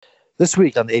This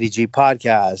week on the ADG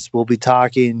podcast, we'll be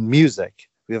talking music.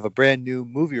 We have a brand new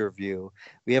movie review.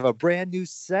 We have a brand new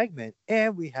segment,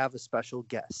 and we have a special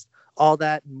guest. All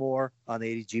that and more on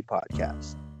the ADG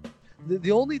podcast.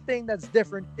 The only thing that's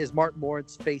different is Martin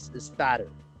Lawrence's face is fatter.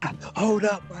 Hold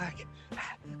up, Mike.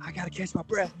 I gotta catch my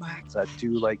breath, Mike. So I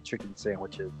do like chicken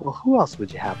sandwiches. Well, who else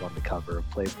would you have on the cover of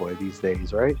Playboy these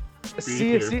days, right?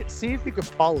 See if you can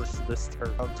polish this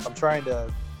term. I'm trying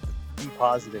to be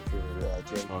positive here,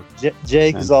 Jake.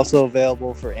 Jake is also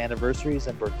available for anniversaries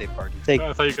and birthday parties.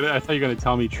 I thought you were gonna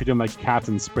tell me treat him like cats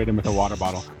and spray him with a water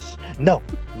bottle. No.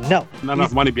 Not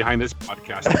enough money behind this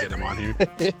podcast to get him on here.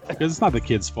 Because it's not the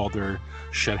kids' fault they're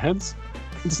shitheads.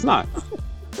 It's not.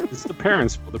 It's the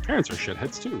parents' fault. The parents are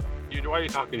shitheads too. Why are you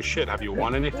talking shit? Have you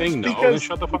won anything? No, then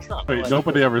shut the fuck up. Wait,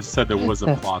 nobody ever said there was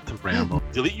a plot to Rambo.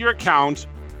 Delete your account,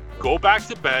 go back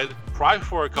to bed, cry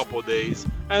for a couple of days,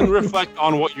 and reflect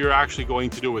on what you're actually going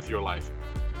to do with your life.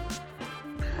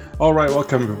 All right,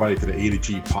 welcome everybody to the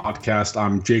ADG podcast.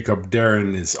 I'm Jakub.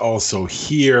 Darrin is also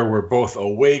here. We're both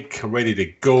awake, ready to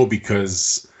go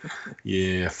because,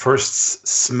 first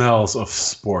smells of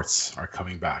sports are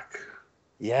coming back.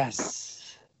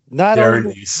 Yes. Darrin,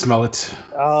 do you smell it?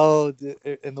 Oh,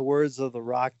 in the words of The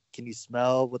Rock, can you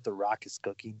smell what The Rock is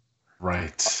cooking?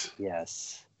 Right.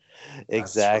 Yes,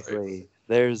 exactly. Right.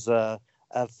 There's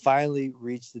I've finally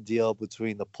reached the deal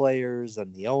between the players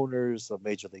and the owners of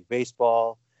Major League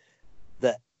Baseball.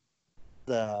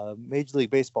 The Major League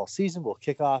Baseball season will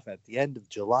kick off at the end of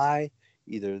July,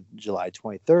 either July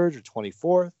 23rd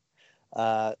or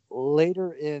 24th.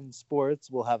 Later in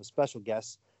sports, we'll have a special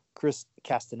guest. Chris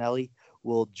Castellani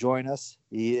will join us.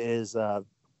 He is a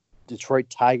Detroit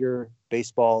Tiger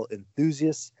baseball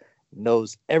enthusiast,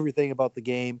 knows everything about the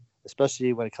game,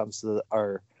 especially when it comes to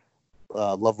our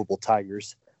lovable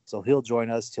Tigers. So he'll join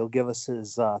us. He'll give us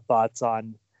his thoughts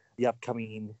on the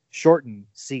upcoming shortened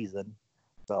season.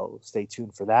 So stay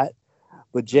tuned for that.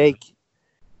 But Jake,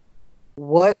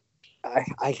 what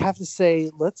I have to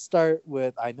say, let's start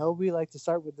with, I know we like to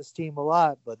start with this team a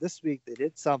lot, but this week they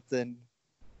did something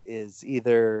is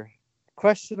either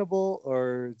questionable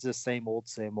or just same old.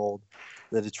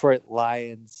 The Detroit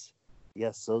Lions,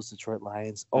 yes, those Detroit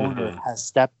Lions owner has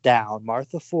stepped down.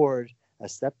 Martha Ford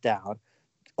has stepped down,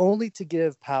 only to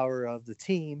give power of the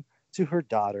team to her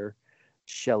daughter,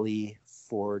 Shelley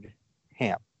Ford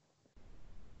Ham.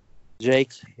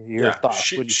 Jake, your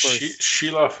thoughts when you first...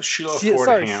 Sheila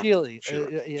Ford Ham.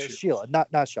 Sheila,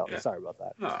 not Shelley. Yeah. Sorry about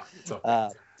that. No, it's okay.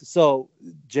 So,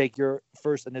 Jake, your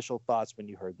first initial thoughts when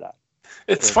you heard that?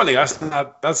 It's funny. That's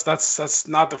not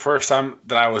the first time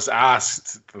that I was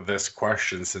asked this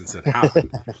question since it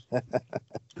happened.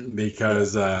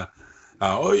 Because,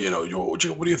 what do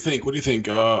you think? What do you think?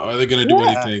 Are they going to do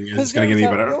anything? Is it going to get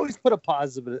any better? You always put a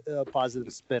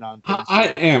positive spin on things.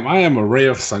 I am a ray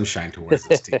of sunshine towards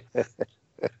this team.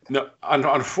 No,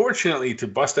 unfortunately, to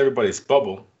bust everybody's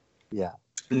bubble. Yeah.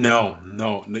 No,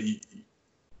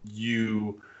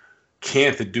 you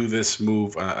can't do this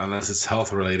move unless it's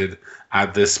health related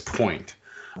at this point.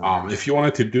 If you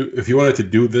wanted to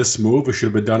do this move, it should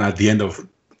have been done at the end of,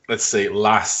 let's say,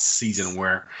 last season,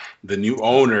 where the new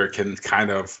owner can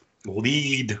kind of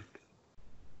lead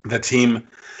the team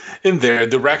in their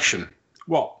direction.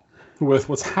 Well, with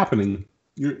what's happening,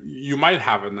 you might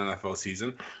have an NFL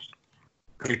season.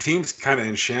 Your team's kind of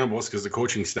in shambles because the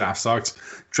coaching staff sucks.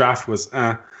 Draft was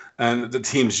and the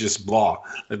team's just blah.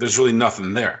 There's really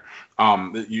nothing there.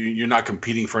 You're not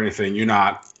competing for anything.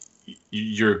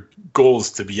 Your goal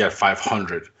is to be at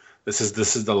 500. This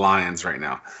is the Lions right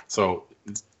now. So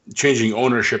changing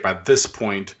ownership at this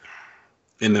point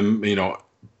in the,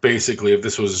 basically, if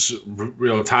this was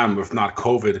real time, if not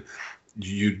COVID,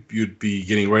 you'd be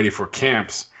getting ready for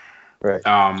camps. Right.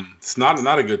 It's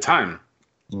not a good time.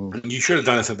 You should have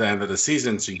done this at the end of the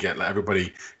season so you get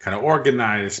everybody kind of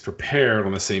organized, prepared,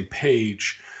 on the same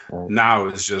page. Right. Now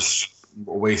it's just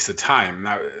a waste of time.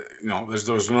 Now, there's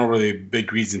no really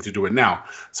big reason to do it now.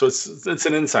 So it's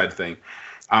an inside thing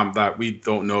that we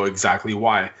don't know exactly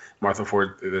why Martha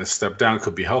Ford stepped down.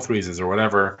 Could be health reasons or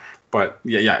whatever. But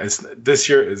this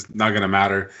year is not going to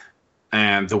matter.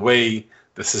 And the way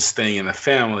this is staying in the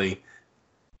family,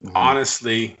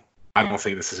 honestly, I don't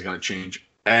think this is going to change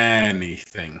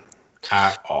anything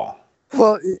at all.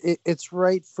 Well, it's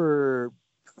right for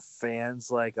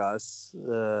fans like us,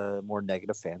 more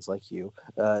negative fans like you,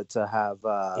 to have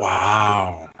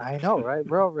wow. I know, right?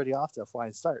 We're already off to a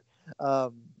flying start.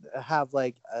 Have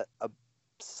like a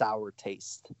sour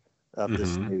taste of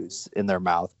this news in their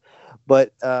mouth.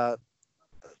 But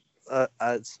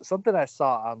something I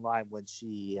saw online when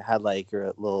she had like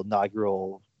her little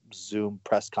inaugural Zoom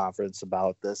press conference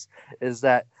about this is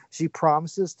that She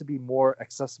promises to be more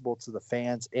accessible to the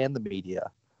fans and the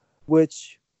media,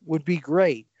 which would be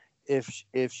great if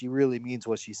she really means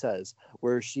what she says,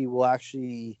 where she will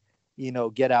actually,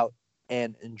 get out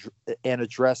and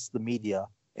address the media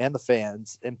and the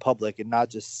fans in public, and not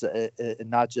just sit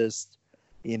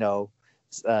in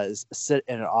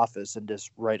an office and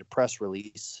just write a press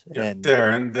release. Yeah, And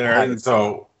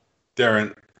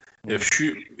Darrin, if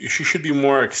she should be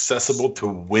more accessible to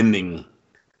winning.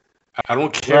 I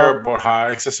don't care about how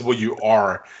accessible you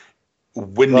are.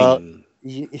 Winning. Well,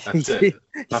 That's it.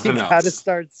 Nothing you else. got to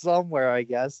start somewhere, I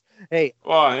guess. Hey,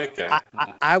 well, okay.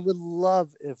 I would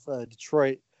love if a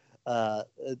Detroit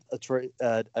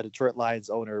Lions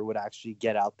owner would actually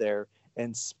get out there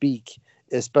and speak,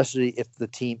 especially if the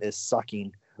team is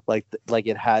sucking like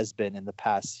it has been in the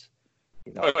past.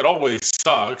 It always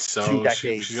sucks, so 2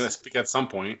 decades. she's gonna speak at some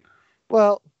point.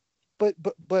 Well, but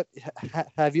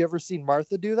have you ever seen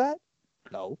Martha do that?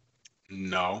 No.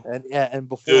 No. And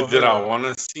before did I want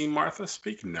to see Martha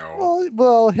speak? No.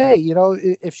 Well, hey,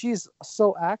 if she's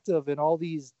so active in all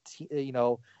these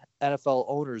NFL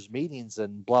owners meetings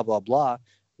and blah blah blah,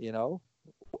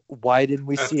 why didn't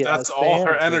we see it? That's all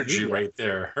her energy right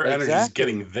there. Her energy is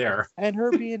getting there. And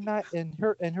her being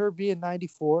her being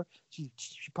 94, she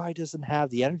probably doesn't have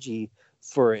the energy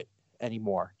for it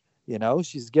anymore.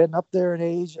 She's getting up there in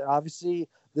age. Obviously,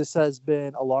 this has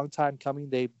been a long time coming.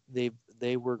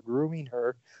 They were grooming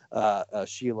her,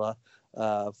 Sheila,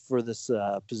 for this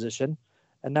position,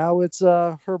 and now it's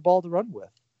her ball to run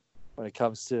with when it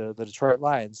comes to the Detroit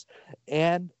Lions.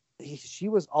 And she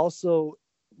was also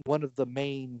one of the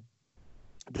main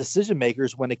decision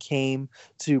makers when it came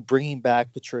to bringing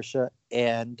back Patricia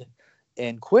and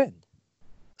Quinn.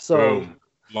 So, Boom.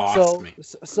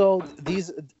 So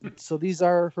these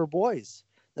are her boys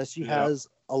that she has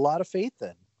a lot of faith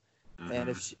in. And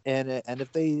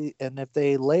if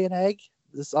they lay an egg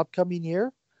this upcoming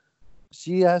year,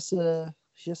 she has to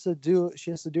do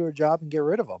her job and get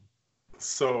rid of them.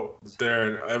 So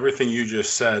there, everything you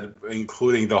just said,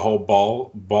 including the whole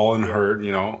ball in her,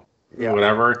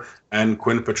 whatever, and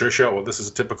Quinn Patricia. Well, this is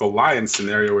a typical Lion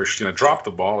scenario where she's gonna drop the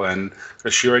ball, and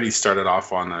because she already started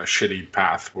off on a shitty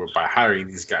path by hiring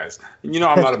these guys. And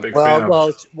I'm not a big fan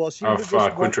of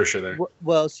Quinn Patricia there.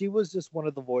 Well, she was just one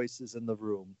of the voices in the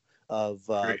room of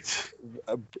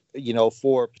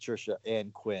for Patricia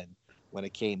and Quinn when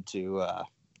it came to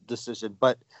decision.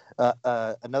 But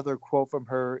another quote from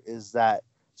her is that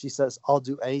she says, "I'll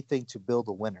do anything to build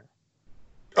a winner."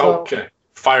 So, okay,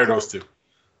 fire those two.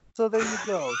 So there you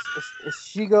go.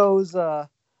 She goes. Her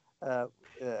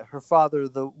father,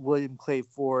 the William Clay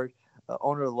Ford,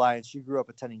 owner of the Lions, she grew up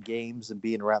attending games and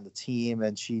being around the team,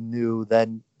 and she knew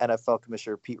then NFL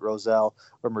Commissioner Pete Rozelle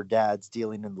from her dad's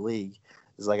dealing in the league.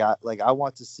 Is I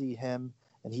want to see him,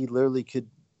 and he literally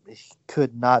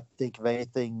could not think of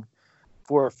anything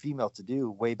for a female to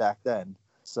do way back then.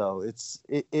 So it's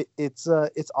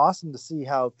awesome to see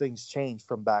how things change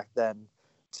from back then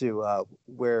to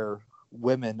where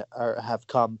women have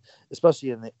come,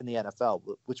 especially in the NFL,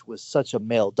 which was such a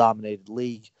male-dominated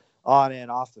league on and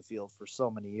off the field for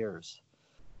so many years.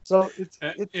 So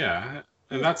and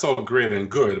that's all great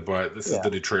and good, but this is the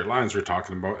Detroit Lions we're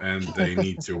talking about, and they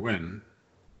need to win.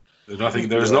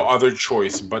 There's no other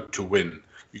choice but to win.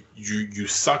 You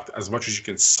sucked as much as you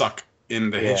can suck in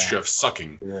the history of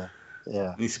sucking. Yeah.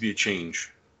 It needs to be a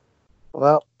change.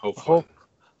 Well,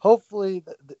 hopefully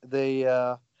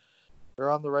they're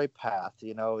on the right path.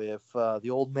 If the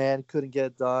old man couldn't get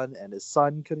it done, and his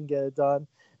son couldn't get it done,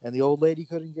 and the old lady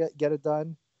couldn't get it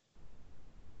done,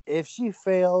 if she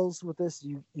fails with this,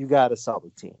 you got to sell the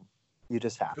team. You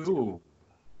just have to. Ooh,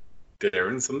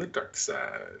 Darren's on the dark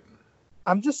side.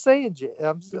 I'm just saying, Jake.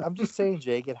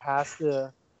 Jake. It has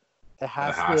to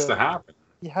happen.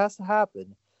 It has to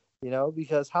happen.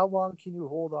 Because how long can you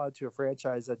hold on to a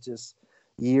franchise that just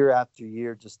year after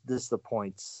year just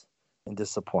disappoints and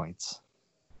disappoints?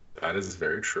 That is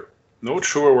very true. No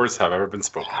truer words have ever been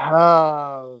spoken.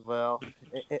 Well,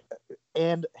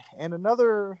 and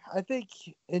another, I think,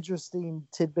 interesting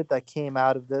tidbit that came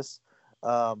out of this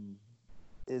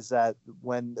is that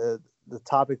when the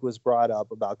topic was brought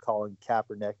up about calling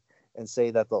Kaepernick and say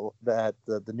that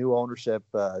the new ownership,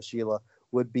 Sheila,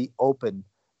 would be open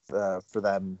for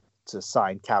them to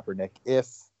sign Kaepernick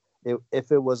if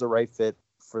it was a right fit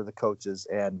for the coaches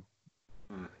and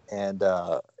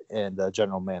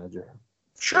general manager.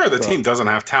 Sure, the team doesn't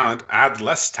have talent. Add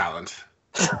less talent.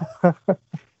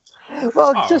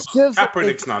 Well, it just gives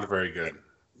Kaepernick's not very good.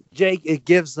 Jake, it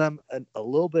gives them a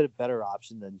little bit better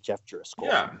option than Jeff Driscoll.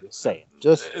 Yeah, I'm just saying.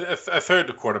 Just a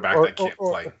third quarterback that can't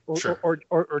play. Sure.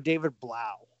 Or David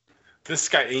Blau. This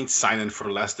guy ain't signing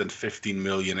for less than $15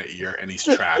 million a year, and he's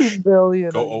trash. $15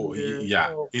 million Go, a year. yeah.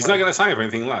 Oh, He's not gonna sign for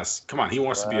anything less. Come on, he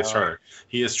wants to be a starter.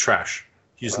 He is trash.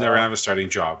 He's never gonna have a starting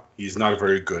job. He's not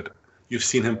very good. You've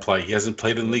seen him play. He hasn't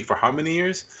played in the league for how many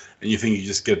years? And you think you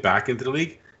just get back into the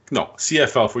league? No,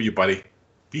 CFL for you, buddy.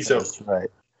 Peace out. That's right.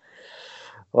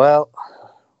 Well,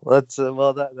 let's.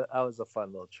 That was a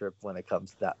fun little trip when it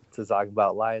comes to talking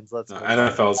about Lions. Let's.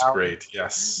 NFL's great.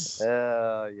 Yes.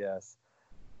 Yes.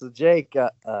 So Jake,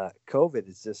 COVID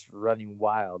is just running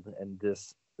wild, and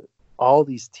all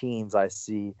these teams I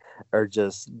see are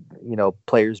just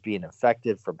players being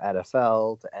infected, from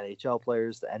NFL to NHL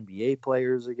players to NBA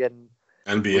players are getting.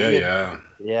 NBA,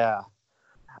 yeah.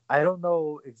 I don't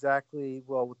know exactly.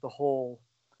 Well, with the whole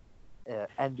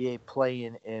NBA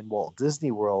playing in Walt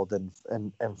Disney World and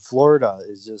Florida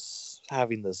is just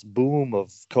having this boom of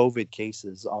COVID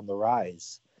cases on the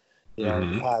rise. In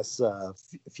the past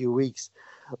few weeks.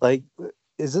 Like,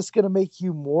 is this going to make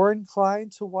you more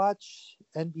inclined to watch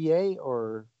NBA,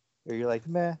 or are you like,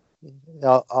 meh?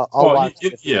 I'll watch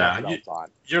it.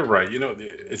 You're right.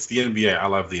 It's the NBA. I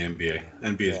love the NBA.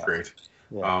 NBA is great.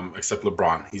 Yeah. Except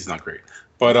LeBron, he's not great.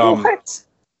 But what?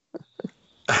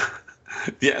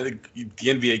 the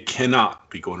NBA cannot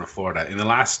be going to Florida. In the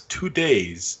last 2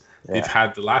 days, they've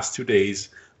had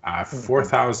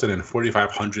 4,000 and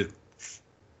 4,500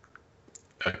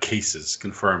 cases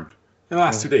confirmed in the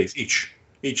last 2 days each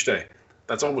day.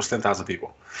 That's almost 10,000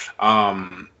 people.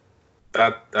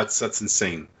 That's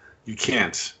insane. You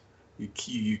can't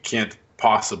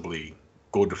possibly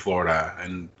go to Florida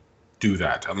and do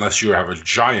that unless you have a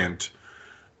giant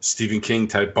Stephen King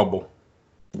type bubble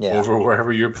over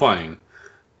wherever you're playing,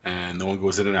 and no one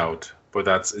goes in and out. But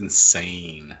that's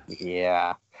insane.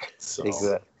 Yeah, so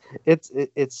exactly.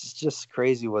 It's just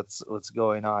crazy what's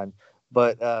going on.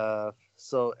 But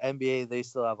so NBA, they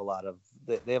still have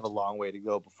they have a long way to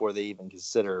go before they even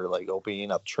consider like opening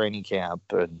up training camp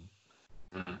and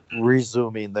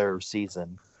resuming their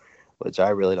season, which I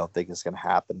really don't think is going to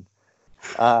happen.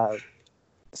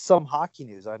 Some hockey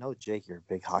news. I know, Jake, you're a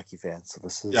big hockey fan, so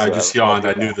this is. Yeah, I just yawned.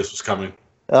 I knew this was coming.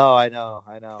 Oh, I know.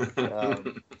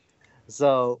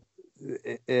 So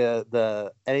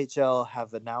the NHL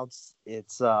have announced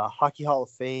its Hockey Hall of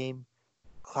Fame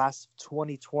class of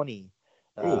 2020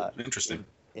 interesting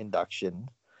induction.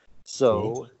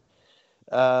 So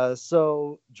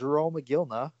so Jerome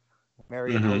McGillna,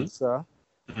 Marian Hossa,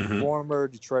 former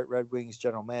Detroit Red Wings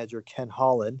general manager Ken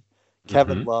Holland,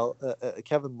 Kevin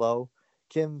Lowe,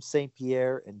 Kim St.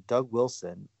 Pierre, and Doug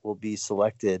Wilson will be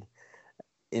selected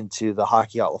into the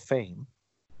Hockey Hall of Fame.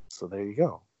 So there you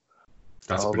go.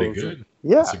 That's pretty good.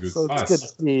 Yeah, that's a good so class.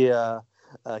 It's good to see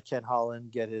Ken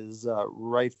Holland get his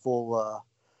rightful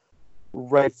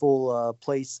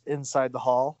place inside the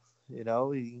hall.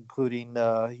 Including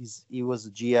he was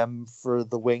a GM for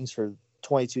the Wings for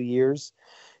 22 years.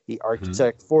 He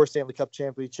architected 4 Stanley Cup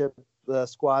championship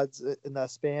squads in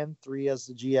that span, 3 as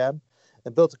the GM,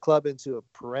 and built a club into a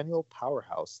perennial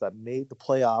powerhouse that made the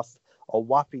playoff a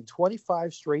whopping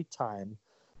 25 straight times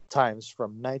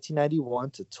from 1991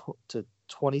 to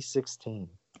 2016.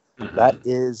 That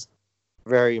is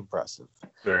very impressive.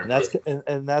 And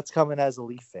that's coming as a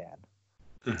Leaf fan.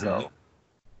 So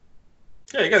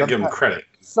yeah, you got to give him credit.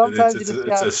 Sometimes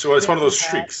it's one of those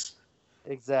streaks.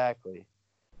 Exactly.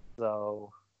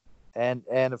 So, and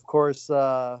of course,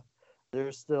 they're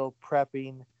still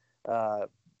prepping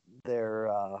their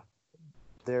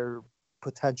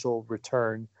potential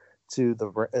return to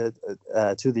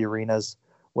the arenas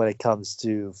when it comes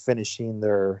to finishing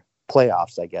their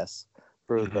playoffs, I guess,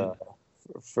 for the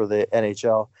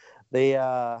NHL. They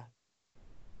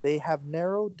have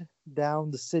narrowed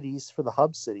down the cities for the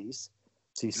hub cities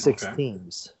to 6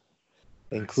 teams,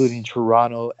 including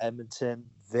Toronto, Edmonton,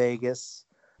 Vegas,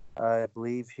 I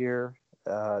believe here.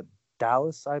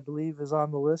 Dallas, I believe, is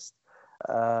on the list.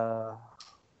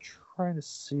 Trying to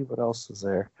see what else is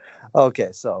there.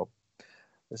 Okay, so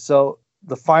the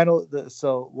final,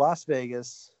 Las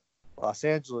Vegas, Los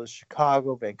Angeles,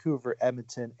 Chicago, Vancouver,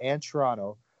 Edmonton, and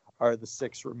Toronto are the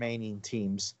 6 remaining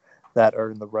teams that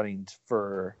are in the running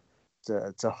to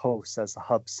host as a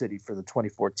hub city for the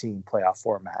 2014 playoff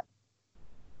format.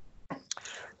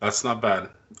 That's not bad.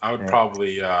 I would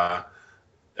probably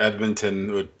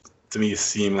Edmonton would, to me,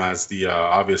 seem as the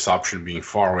obvious option, being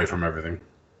far away from everything.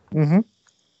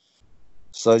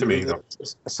 So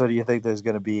do you think there's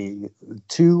going to be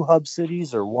 2 hub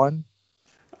cities or 1?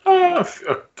 A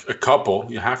couple.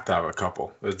 You have to have a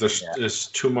couple. There's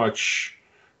too much.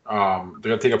 They're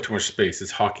gonna take up too much space.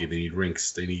 It's hockey. They need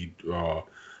rinks. They need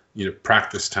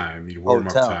practice time. You need warm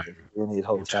up time. You need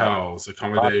hotels,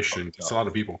 accommodation. It's a lot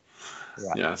of people.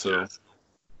 Yeah. So.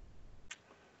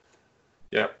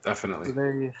 Yeah, definitely.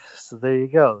 So there you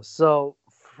go. So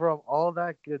from all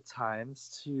that good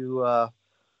times to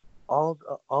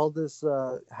all this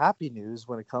happy news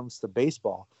when it comes to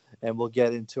baseball, and we'll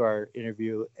get into our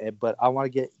interview. But I want to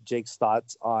get Jake's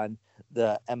thoughts on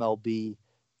the MLB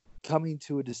coming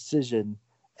to a decision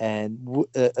and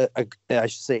I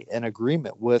should say an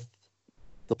agreement with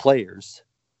the players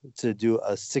to do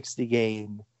a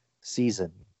 60-game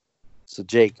season. So,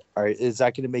 Jake, is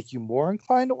that going to make you more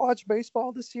inclined to watch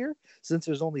baseball this year since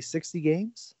there's only 60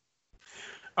 games?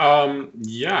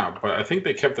 Yeah, but I think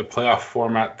they kept the playoff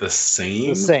format the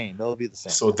same. The same. It'll be the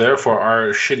same. So, therefore,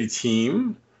 our shitty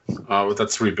team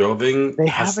that's rebuilding they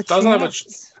have a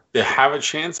chance. They have a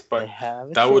chance, but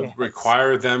that would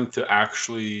require them to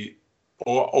actually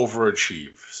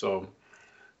overachieve. So,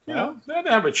 yeah, they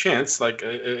have a chance. Like,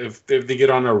 if they get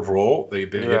on a roll, they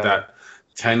get that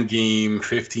 10-game,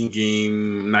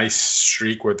 15-game nice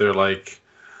streak where they're like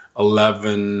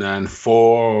 11-4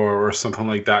 or something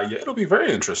like that. Yeah, it'll be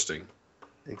very interesting.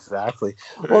 Exactly.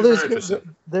 Well, there's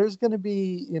going to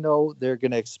be, they're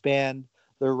going to expand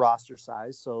their roster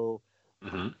size. So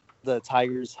the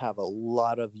Tigers have a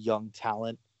lot of young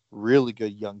talent, really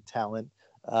good young talent.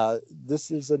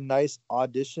 This is a nice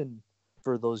audition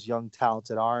for those young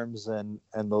talented arms and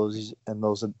those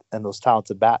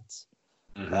talented bats.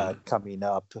 Coming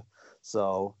up.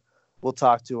 So we'll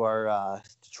talk to our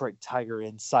Detroit Tiger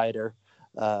insider,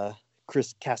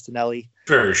 Chris Castellani,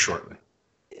 very shortly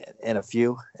in a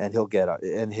few, and he'll get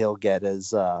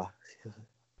his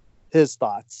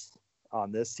thoughts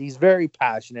on this. He's very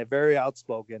passionate, very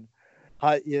outspoken,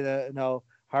 hard-headed,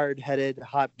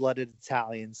 hot-blooded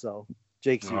Italian. So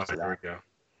Jake's used to that. There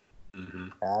we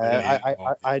go.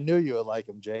 I knew you would like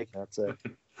him, Jake. That's it.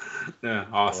 Yeah,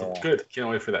 awesome. Yeah. Good. Can't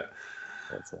wait for that.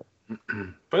 That's it.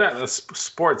 But yeah, that's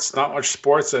sports. Not much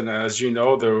sports, and as you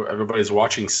know, everybody's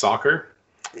watching soccer.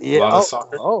 Yeah, a lot of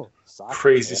soccer. Soccer.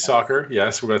 Crazy soccer.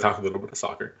 Yes, we're going to talk a little bit of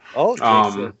soccer.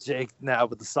 Oh, Jake now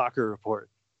with the soccer report.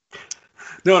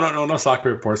 No soccer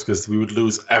reports because we would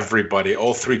lose everybody,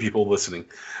 all three people listening,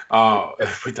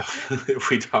 if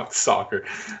we talk soccer.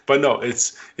 But no,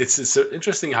 it's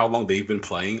interesting how long they've been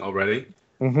playing already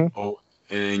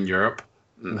in Europe.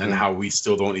 And how we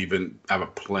still don't even have a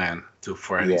plan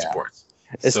for any sports.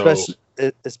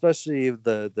 Especially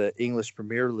the English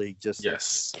Premier League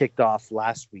just kicked off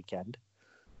last weekend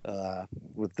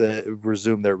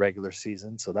resumed their regular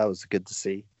season. So that was good to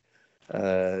see.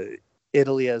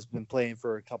 Italy has been playing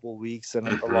for a couple of weeks, and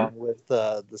along with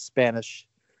the Spanish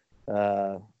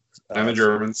and the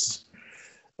Germans.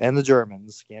 And the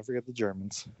Germans. Can't forget the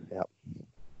Germans. Yep.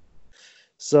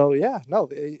 So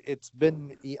it's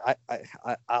been.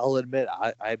 I'll admit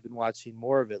I've been watching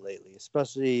more of it lately,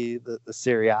 especially the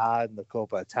Serie A and the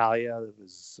Coppa Italia. It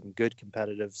was some good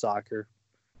competitive soccer.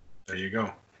 There you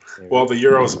go. Well, the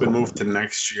Euro's been moved to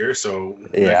next year, so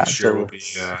next year will be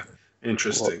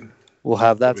interesting. We'll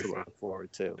have that to look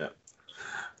forward to. Yeah.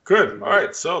 Good. All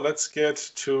right, so let's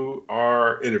get to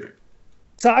our interview.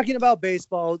 Talking about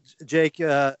baseball, Jake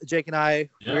and I,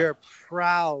 we're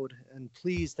proud and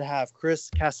pleased to have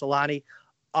Chris Castellani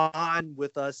on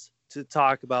with us to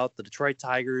talk about the Detroit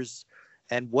Tigers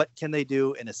and what can they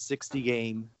do in a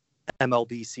 60-game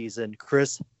MLB season.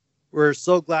 Chris, we're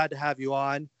so glad to have you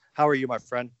on. How are you, my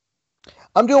friend?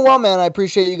 I'm doing well, man. I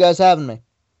appreciate you guys having me.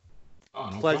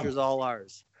 Pleasure's all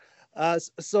ours.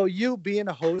 So you being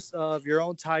a host of your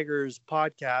own Tigers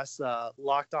podcast,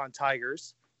 Locked On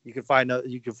Tigers, you can find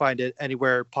it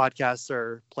anywhere podcasts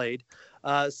are played.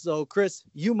 So Chris,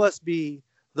 you must be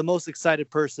the most excited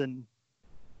person,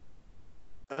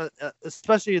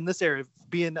 especially in this area,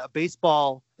 being a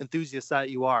baseball enthusiast that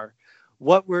you are.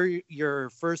 What were your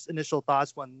first initial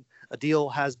thoughts when a deal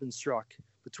has been struck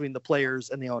between the players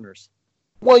and the owners?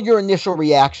 Well, your initial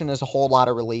reaction is a whole lot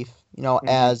of relief,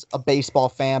 as a baseball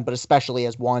fan, but especially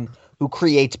as one who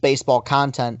creates baseball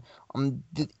content.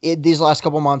 These last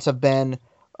couple months have been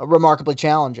remarkably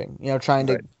challenging, trying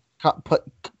to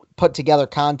put together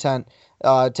content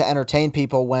to entertain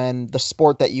people when the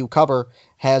sport that you cover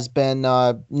has been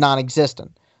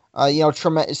non-existent.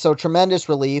 So tremendous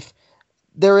relief.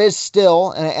 There is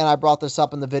still, and I brought this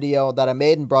up in the video that I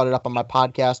made and brought it up on my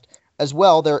podcast as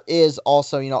well, there is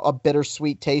also, a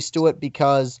bittersweet taste to it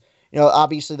because,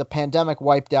 obviously the pandemic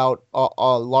wiped out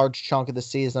a large chunk of the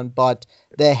season, but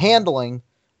the handling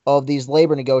of these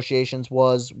labor negotiations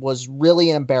was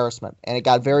really an embarrassment, and it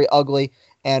got very ugly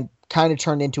and kind of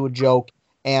turned into a joke,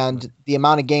 and the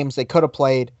amount of games they could have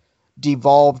played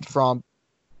devolved from,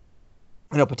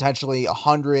 potentially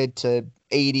 100 to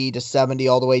 80 to 70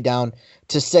 all the way down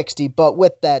to 60. But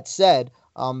with that said,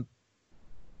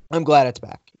 I'm glad it's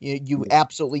back. You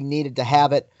absolutely needed to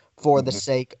have it for the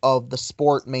sake of the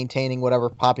sport maintaining whatever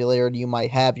popularity you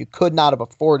might have. You could not have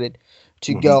afforded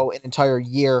to go an entire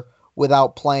year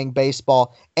without playing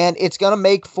baseball. And it's going to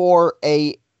make for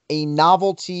a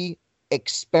novelty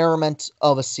experiment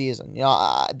of a season.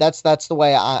 That's the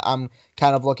way I'm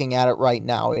kind of looking at it right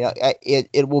now.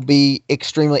 It will be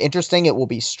extremely interesting. It will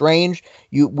be strange.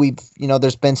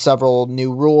 There's been several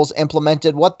new rules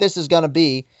implemented. What this is going to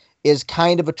be is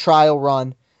kind of a trial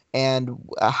run, and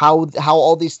how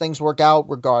all these things work out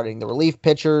regarding the relief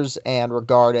pitchers and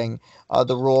regarding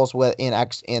the rules in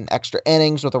extra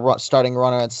innings with a starting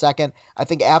runner at second. I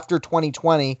think after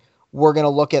 2020, we're going to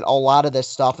look at a lot of this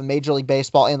stuff, and Major League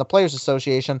Baseball and the Players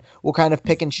Association will kind of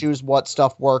pick and choose what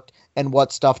stuff worked and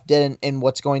what stuff didn't, and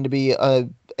what's going to be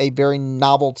a very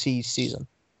novelty season.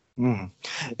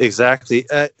 Exactly.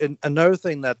 And another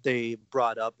thing that they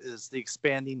brought up is the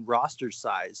expanding roster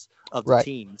size of the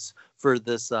teams for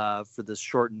this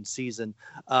shortened season.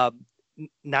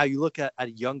 Now you look at a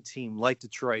young team like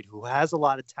Detroit, who has a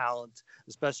lot of talent,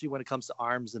 especially when it comes to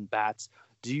arms and bats.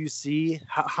 Do you see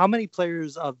how many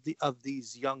players of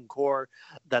these young core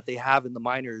that they have in the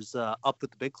minors up with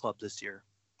the big club this year?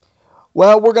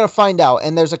 Well, we're going to find out,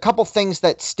 and there's a couple things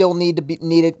that still need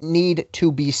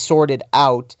to be sorted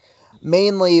out.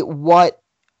 Mainly,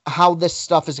 how this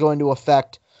stuff is going to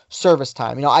affect service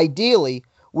time. Ideally,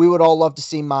 we would all love to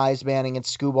see Mize, Manning, and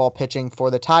Skubal pitching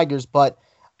for the Tigers, but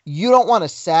you don't want to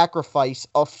sacrifice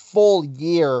a full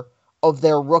year of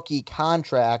their rookie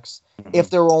contracts if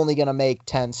they're only going to make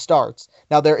 10 starts.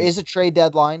 Now, there is a trade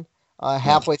deadline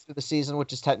halfway through the season,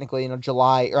 which is technically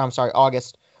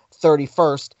August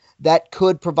 31st. That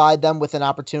could provide them with an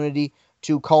opportunity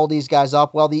to call these guys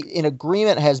up. Well, an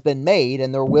agreement has been made,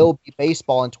 and there will be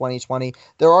baseball in 2020.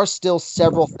 There are still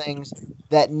several things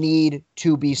that need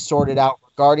to be sorted out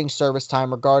regarding service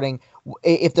time, regarding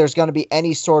if there's going to be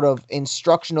any sort of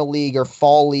instructional league or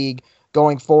fall league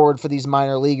going forward for these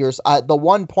minor leaguers. The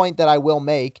one point that I will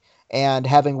make, and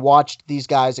having watched these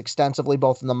guys extensively,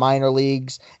 both in the minor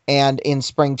leagues and in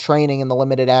spring training and the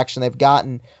limited action they've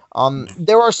gotten,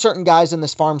 there are certain guys in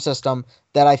this farm system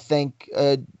that I think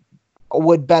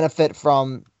would benefit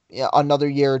from another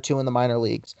year or two in the minor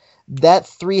leagues. That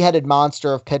three-headed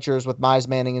monster of pitchers with Mize,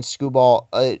 Manning, and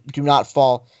Skubal do not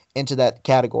fall into that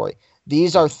category.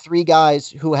 These are three guys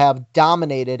who have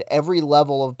dominated every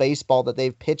level of baseball that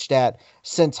they've pitched at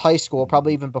since high school,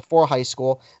 probably even before high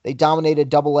school. They dominated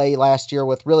Double-A last year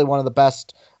with really one of the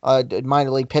best minor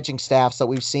league pitching staffs that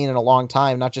we've seen in a long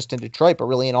time, not just in Detroit, but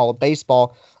really in all of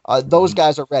baseball. Those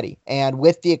guys are ready. And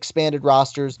with the expanded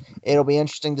rosters, it'll be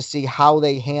interesting to see how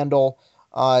they handle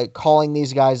calling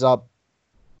these guys up,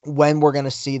 when we're going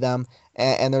to see them.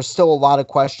 And there's still a lot of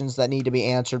questions that need to be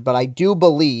answered. But I do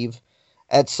believe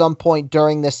at some point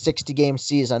during this 60-game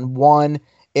season, one,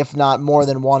 if not more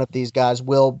than one of these guys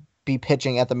will be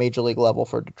pitching at the major league level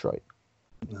for Detroit.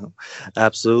 No,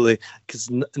 absolutely. Because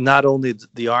not only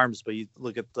the arms, but you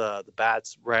look at the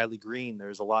bats. Riley Green,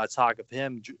 there's a lot of talk of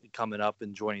him coming up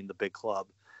and joining the big club.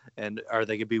 And are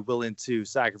they going to be willing to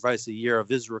sacrifice a year of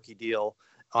his rookie deal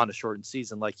on a shortened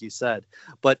season, like you said?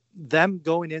 But them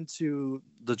going into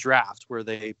the draft where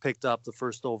they picked up the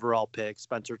first overall pick,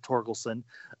 Spencer Torkelson,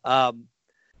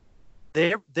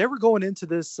 they were going into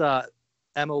this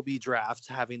MLB draft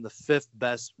having the fifth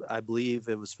best, I believe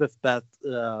it was fifth best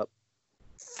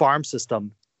farm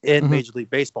system in Major League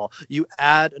Baseball. You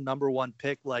add a number one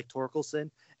pick like Torkelson,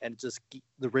 and just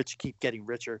the rich keep getting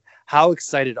richer. How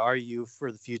excited are you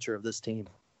for the future of this team?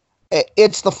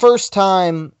 It's the first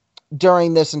time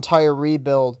during this entire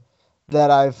rebuild that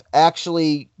I've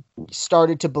actually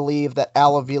started to believe that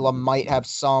Al Avila might have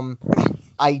some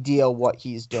idea what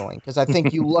he's doing. Because I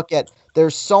think you look at,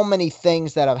 there's so many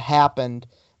things that have happened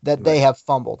that they have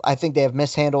fumbled. I think they have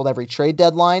mishandled every trade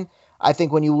deadline. I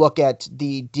think when you look at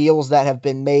the deals that have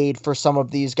been made for some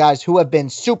of these guys who have been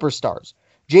superstars,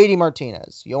 JD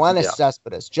Martinez, Yoenis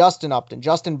Cespedes, Justin Upton,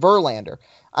 Justin Verlander.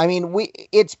 I mean,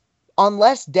 it's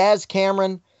unless Daz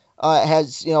Cameron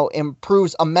has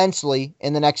improves immensely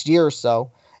in the next year or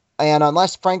so, and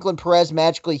unless Franklin Perez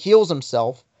magically heals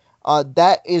himself,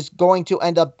 that is going to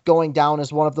end up going down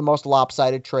as one of the most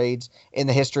lopsided trades in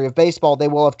the history of baseball. They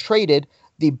will have traded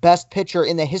the best pitcher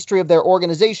in the history of their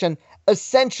organization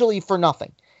essentially for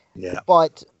nothing. Yeah.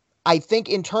 But I think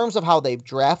in terms of how they've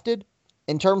drafted,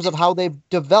 in terms of how they've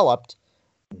developed,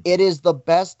 it is the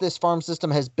best this farm system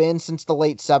has been since the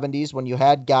late 70s, when you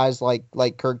had guys like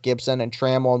Kirk Gibson and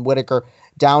Trammell and Whitaker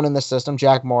down in the system,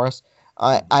 Jack Morris.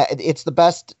 It's the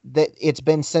best that it's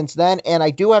been since then, and I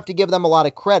do have to give them a lot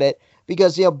of credit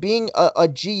because being a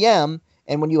GM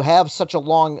And when you have such a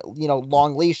long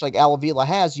leash like Al Avila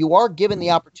has, you are given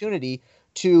the opportunity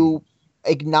to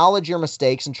acknowledge your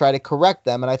mistakes and try to correct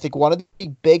them. And I think one of the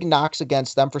big knocks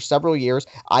against them for several years,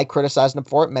 I criticized them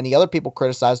for it, many other people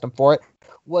criticized them for it,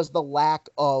 was the lack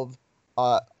of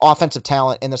offensive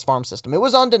talent in this farm system. It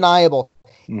was undeniable,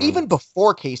 even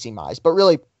before Casey Mize, but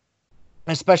really,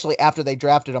 especially after they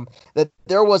drafted him, that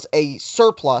there was a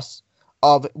surplus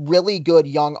of really good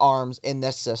young arms in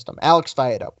this system. Alex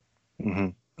Faedo,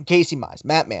 Casey Mize,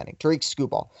 Matt Manning, Tariq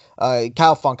Skubal,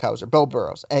 Kyle Funkhauser, Bo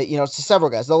Burrows,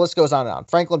 several guys. The list goes on and on.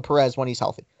 Franklin Perez when he's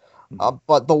healthy.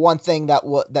 But the one thing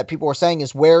that people were saying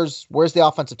is where's the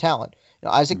offensive talent?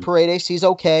 Isaac Paredes, he's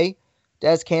okay.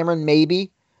 Des Cameron,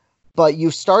 maybe. But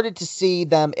you started to see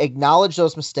them acknowledge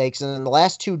those mistakes. And in the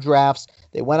last 2 drafts,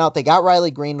 they went out, they got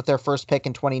Riley Green with their first pick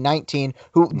in 2019,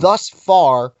 who thus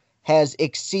far has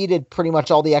exceeded pretty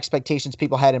much all the expectations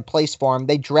people had in place for him.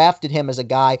 They drafted him as a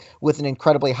guy with an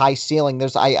incredibly high ceiling.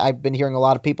 I've been hearing a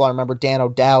lot of people. I remember Dan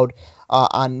O'Dowd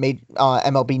on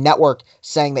MLB Network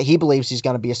saying that he believes he's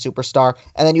going to be a superstar.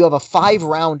 And then you have a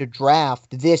 5-round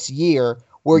draft this year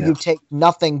where you take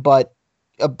nothing but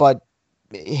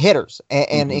hitters,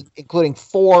 and including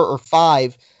 4 or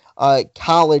 5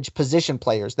 college position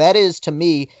players. That is, to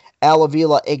me, Al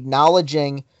Avila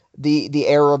acknowledging the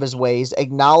error of his ways,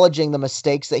 acknowledging the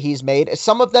mistakes that he's made,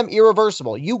 some of them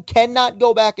irreversible. You cannot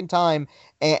go back in time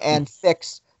and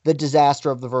fix the disaster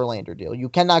of the Verlander deal. You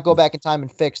cannot go back in time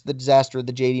and fix the disaster of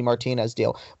the JD Martinez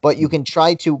deal, but you can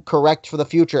try to correct for the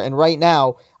future. And right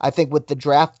now, I think with the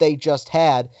draft they just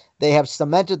had, they have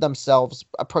cemented themselves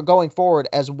going forward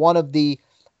as one of the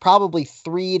probably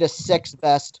 3 to 6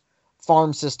 best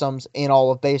farm systems in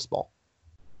all of baseball.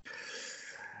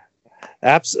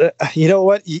 You know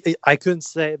what? I couldn't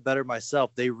say it better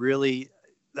myself.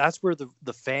 That's where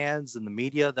the fans and the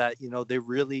media they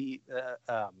really,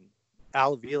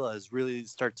 Al Avila has really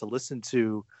started to listen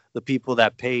to the people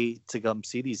that pay to come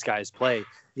see these guys play.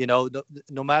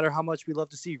 No matter how much we love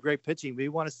to see great pitching, we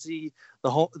want to see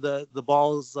the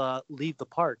balls leave the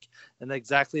park, and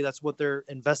exactly that's what they're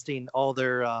investing all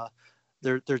their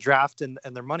draft and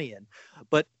their money in.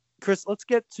 But Chris, let's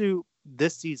get to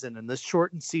this season and this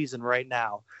shortened season right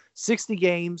now. 60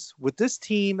 games with this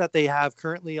team that they have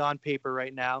currently on paper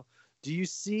right now. Do you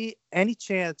see any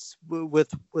chance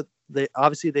with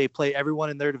obviously they play everyone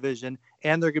in their division,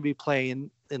 and they're going to be playing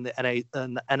in the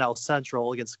NL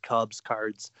Central against the Cubs,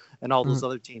 Cards, and all those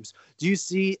other teams. Do you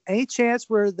see any chance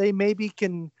where they maybe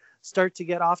can start to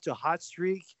get off to a hot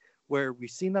streak where we've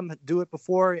seen them do it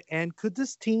before? And could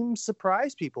this team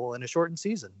surprise people in a shortened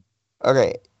season?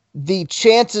 Okay. The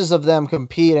chances of them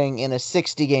competing in a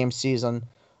 60-game season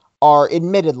are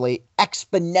admittedly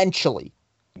exponentially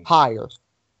higher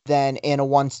than in a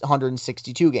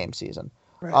 162-game season.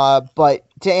 Right. But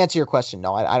to answer your question,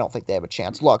 no, I don't think they have a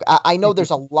chance. Look, I know there's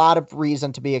a lot of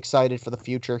reason to be excited for the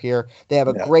future here. They have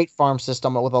a great farm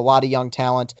system with a lot of young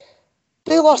talent.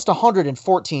 They lost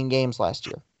 114 games last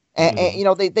year. And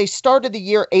they started the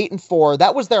year 8-4.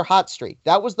 That was their hot streak.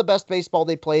 That was the best baseball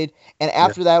they played. And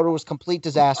after that, it was complete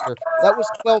disaster. That was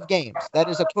 12 games. That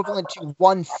is equivalent to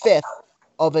 1/5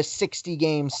 of a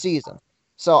 60-game season.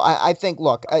 So I think,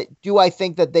 look, do I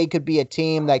think that they could be a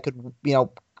team that could,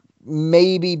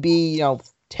 maybe be,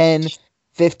 10,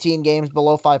 15 games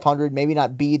below 500, maybe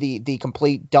not be the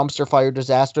complete dumpster fire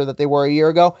disaster that they were a year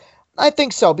ago? I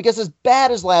think so, because as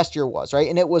bad as last year was, right,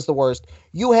 and it was the worst,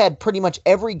 you had pretty much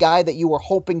every guy that you were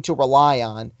hoping to rely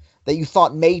on that you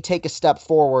thought may take a step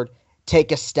forward,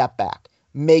 take a step back.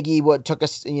 Miggy took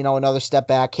us, another step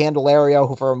back. Candelario,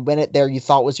 who for a minute there you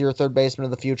thought was your third baseman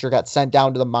of the future, got sent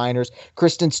down to the minors.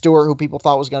 Kristen Stewart, who people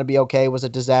thought was going to be okay, was a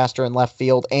disaster in left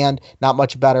field and not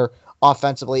much better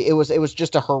offensively. It was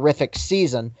just a horrific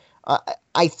season.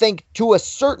 I think to a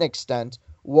certain extent,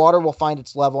 water will find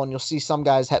its level, and you'll see some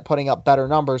guys putting up better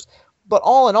numbers. But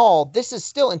all in all, this is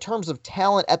still, in terms of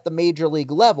talent at the major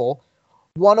league level,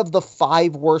 one of the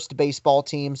 5 worst baseball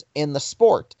teams in the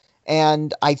sport.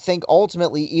 And I think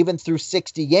ultimately, even through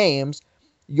 60 games,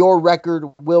 your record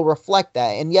will reflect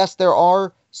that. And yes, there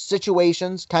are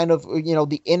situations kind of,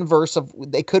 the inverse of,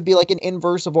 they could be like an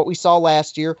inverse of what we saw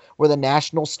last year, where the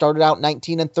Nationals started out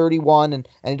 19-31 and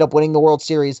ended up winning the World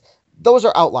Series. Those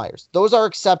are outliers. Those are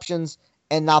exceptions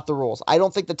and not the rules. I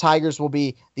don't think the Tigers will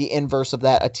be the inverse of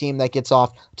that, a team that gets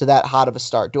off to that hot of a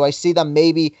start. Do I see them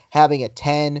maybe having a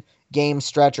 10-game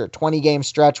stretch or 20-game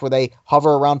stretch where they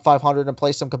hover around 500 and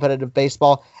play some competitive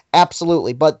baseball?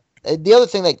 Absolutely. But the other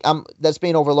thing that's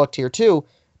being overlooked here too,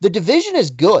 the division is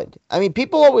good. I mean,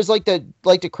 people always like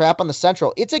to crap on the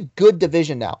Central. It's a good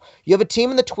division now. You have a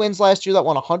team in the Twins last year that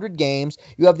won 100 games.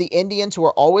 You have the Indians, who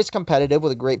are always competitive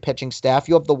with a great pitching staff.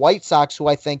 You have the White Sox, who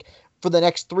I think for the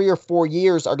next 3 or 4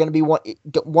 years are going to be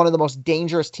one of the most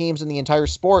dangerous teams in the entire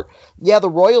sport. Yeah, the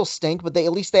Royals stink, but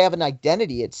at least they have an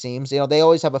identity, it seems. You know, they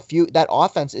always have a few. That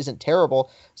offense isn't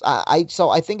terrible. So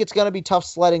I think it's going to be tough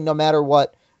sledding no matter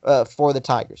what for the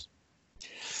Tigers.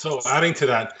 So adding to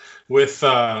that, with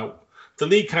the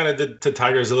league kind of did to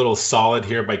Tigers a little solid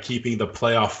here by keeping the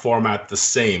playoff format the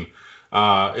same.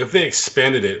 If they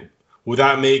expanded it, would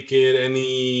that make it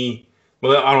any,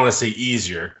 well, I don't want to say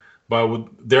easier, but would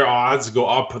their odds go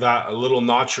up that a little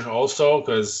notch also,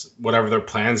 because whatever their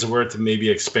plans were to maybe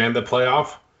expand the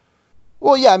playoff?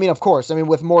 Well, yeah, I mean, of course. I mean,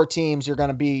 with more teams, you're going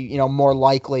to be, you know, more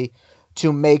likely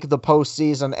to make the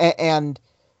postseason. And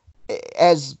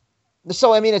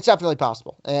so, I mean, it's definitely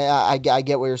possible. I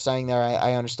get what you're saying there.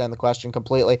 I understand the question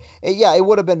completely. Yeah, it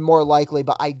would have been more likely,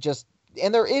 but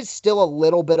and there is still a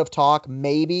little bit of talk,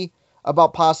 maybe,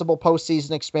 about possible postseason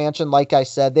expansion. Like I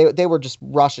said, they were just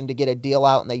rushing to get a deal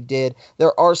out, and they did.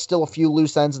 There are still a few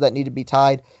loose ends that need to be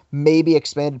tied. Maybe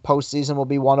expanded postseason will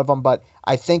be one of them, but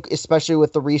I think, especially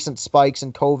with the recent spikes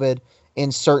in COVID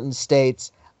in certain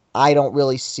states, I don't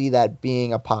really see that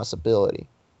being a possibility.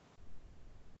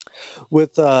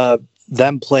 With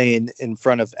them playing in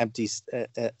front of empty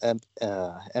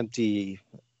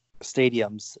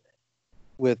stadiums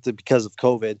because of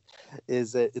COVID,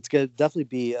 is it's going to definitely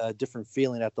be a different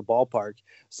feeling at the ballpark.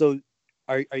 So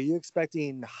are you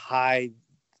expecting high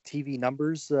TV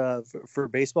numbers for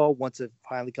baseball once it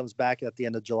finally comes back at the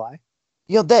end of July?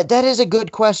 You know, that is a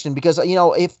good question, because, you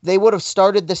know, if they would have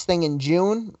started this thing in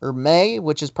June or May,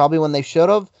 which is probably when they should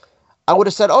have, I would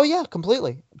have said, oh yeah,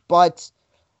 completely. But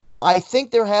I think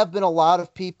there have been a lot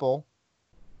of people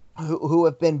who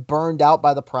have been burned out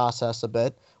by the process a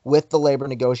bit with the labor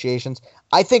negotiations.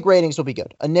 I think ratings will be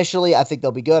good. Initially, I think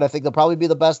they'll be good. I think they'll probably be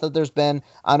the best that there's been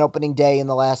on opening day in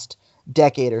the last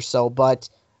decade or so. But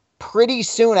pretty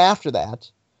soon after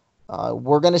that,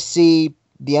 we're going to see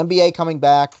the NBA coming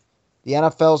back. The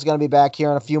NFL is going to be back here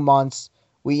in a few months.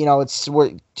 College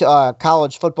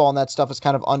football and that stuff is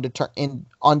kind of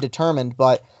undetermined,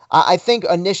 but I think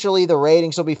initially the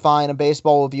ratings will be fine and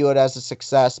baseball will view it as a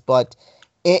success. But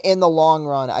in the long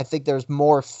run, I think there's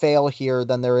more fail here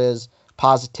than there is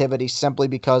positivity, simply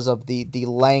because of the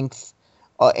length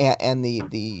and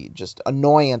the just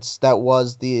annoyance that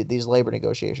was these labor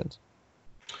negotiations.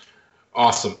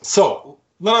 Awesome. So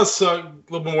let us a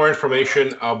little bit more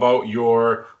information about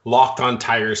your Locked On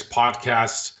Tigers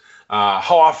podcast.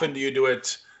 How often do you do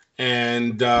it?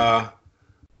 And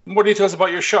more details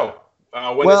about your show,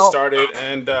 when it started,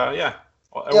 and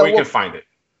where you can find it.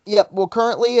 Yep. Well,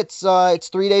 currently it's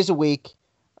 3 days a week.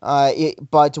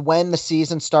 But when the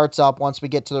season starts up, once we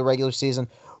get to the regular season,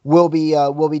 we'll be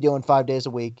doing 5 days a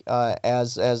week,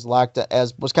 as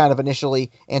was kind of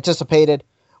initially anticipated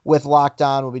with Locked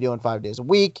On. We'll be doing 5 days a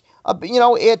week. You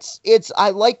know, I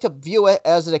like to view it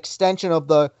as an extension of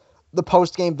the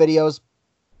post game videos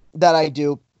that I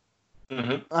do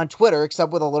on Twitter,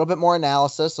 except with a little bit more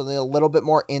analysis, so a little bit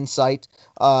more insight,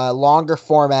 longer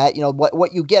format. You know,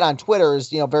 what you get on Twitter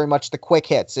is, you know, very much the quick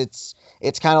hits. It's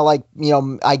kind of like, you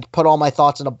know, I put all my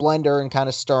thoughts in a blender and kind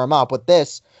of stir them up. With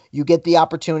this, you get the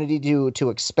opportunity to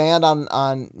expand on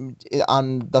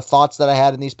the thoughts that I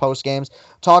had in these post games,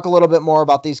 talk a little bit more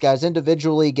about these guys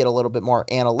individually, get a little bit more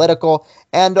analytical,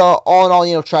 and all in all,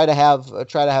 you know, try to have a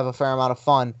fair amount of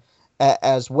fun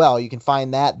as well. You can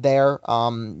find that there.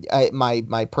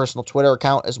 My personal Twitter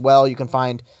account as well. You can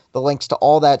find the links to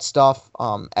all that stuff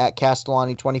at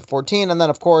Castellani2014, and then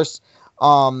of course,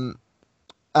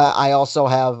 I also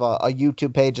have a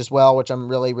YouTube page as well, which I'm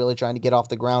really, really trying to get off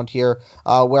the ground here,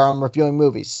 where I'm reviewing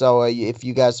movies. So if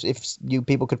you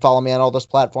people could follow me on all those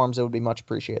platforms, it would be much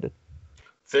appreciated.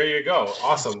 There you go.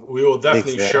 Awesome. We will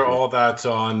definitely share all that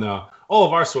on all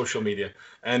of our social media.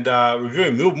 And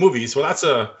reviewing movies, well, that's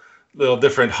a little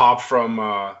different hop from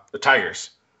the Tigers.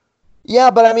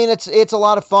 Yeah, but I mean, it's a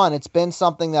lot of fun. It's been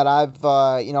something that I've,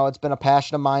 it's been a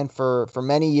passion of mine for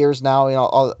many years now. You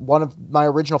know, one of my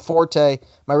original thing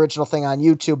on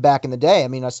YouTube back in the day. I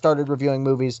mean, I started reviewing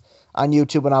movies on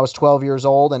YouTube when I was 12 years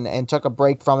old and took a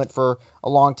break from it for a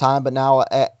long time. But now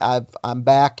I'm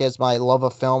back as my love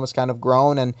of film has kind of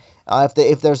grown. And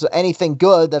if there's anything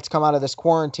good that's come out of this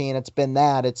quarantine, it's been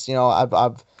that. It's, you know,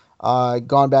 I've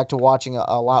gone back to watching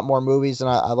a lot more movies, and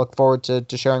I look forward to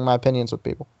sharing my opinions with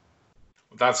people.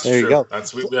 That's There true. you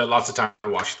go. We have lots of time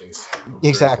to watch things.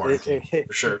 Exactly.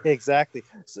 For sure. Exactly.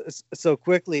 So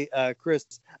quickly,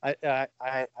 Chris, I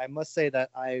must say that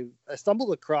I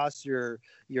stumbled across your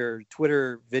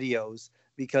Twitter videos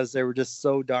because they were just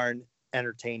so darn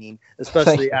entertaining,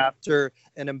 especially after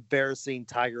an embarrassing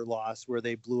Tiger loss where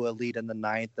they blew a lead in the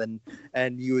ninth,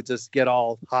 and you would just get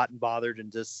all hot and bothered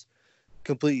and just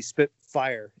completely spit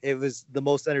fire. It was the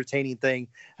most entertaining thing.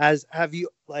 Have you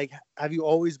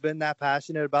always been that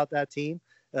passionate about that team,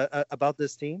 about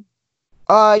this team?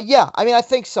 Yeah, I mean, I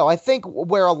think so. I think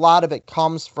where a lot of it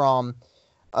comes from,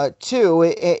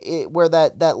 too, where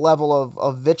that level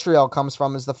of vitriol comes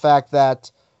from is the fact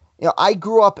that, I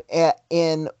grew up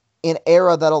in an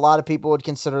era that a lot of people would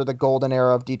consider the golden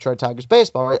era of Detroit Tigers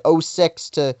baseball, right? 06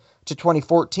 to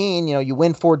 2014, you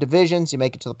win 4 divisions, you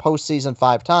make it to the postseason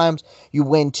 5 times, you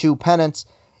win 2 pennants.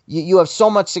 You have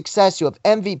so much success. You have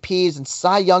MVPs and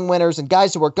Cy Young winners and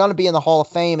guys who are going to be in the Hall of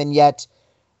Fame, and yet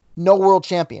no world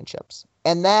championships.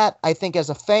 And that, I think,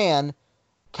 as a fan,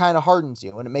 kind of hardens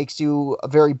you, and it makes you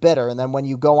very bitter. And then when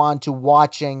you go on to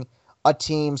watching a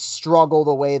team struggle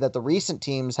the way that the recent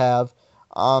teams have,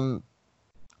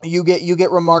 you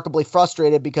get remarkably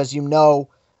frustrated because you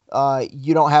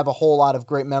don't have a whole lot of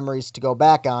great memories to go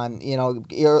back on,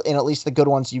 and at least the good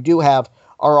ones you do have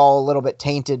are all a little bit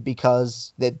tainted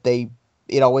because it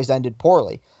always ended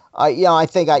poorly. I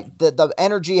think the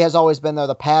energy has always been there,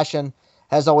 the passion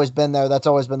has always been there. That's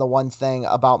always been the one thing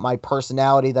about my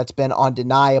personality that's been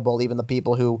undeniable. Even the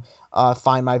people who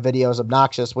find my videos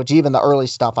obnoxious, which even the early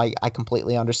stuff, I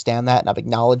completely understand that, and I've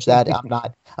acknowledged that.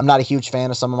 I'm not a huge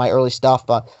fan of some of my early stuff,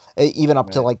 but even up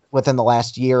to like within the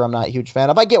last year, I'm not a huge fan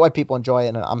of. I get why people enjoy it,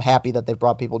 and I'm happy that they've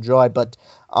brought people joy. But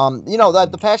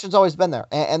the passion's always been there,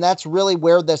 and that's really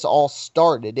where this all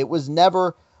started. It was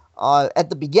never, at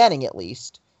the beginning at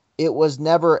least, it was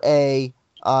never a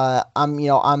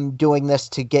I'm doing this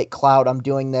to get clout. I'm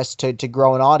doing this to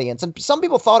grow an audience. And some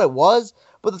people thought it was,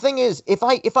 but the thing is, if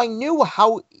I knew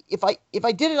how, if I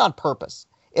did it on purpose,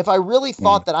 if I really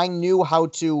thought that I knew how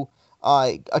to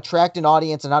attract an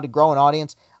audience and how to grow an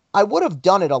audience, I would have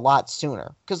done it a lot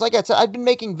sooner. Because like I said, I've been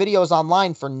making videos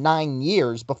online for 9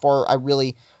 years before I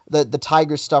really, the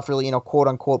Tigers stuff really, quote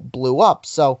unquote blew up.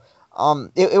 So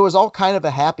it was all kind of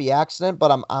a happy accident,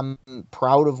 but I'm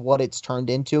proud of what it's turned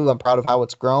into. I'm proud of how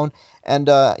it's grown, and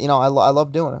I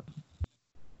love doing it.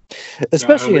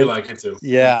 Especially, I really like it too.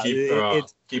 Yeah,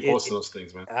 keep posting those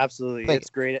things, man. Absolutely, it's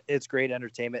great. It's great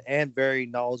entertainment and very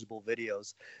knowledgeable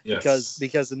videos. Yes.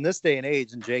 Because in this day and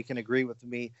age, and Jay can agree with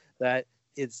me that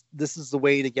this is the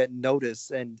way to get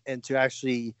noticed and to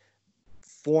actually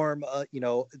form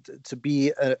to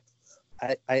be a.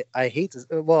 I hate this.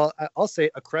 Well, I'll say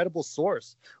a credible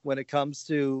source when it comes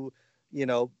to,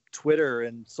 Twitter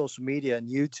and social media and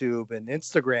YouTube and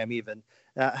Instagram, even,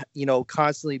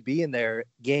 constantly being there,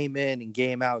 game in and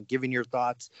game out, giving your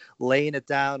thoughts, laying it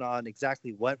down on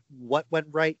exactly what went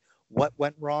right, what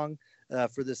went wrong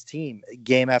for this team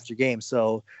game after game.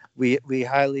 So we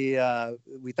highly,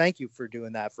 we thank you for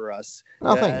doing that for us.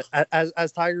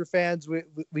 As Tiger fans,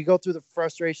 we go through the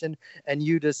frustration, and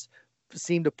you just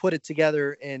seem to put it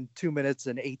together in 2 minutes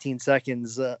and 18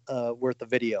 seconds worth of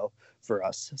video for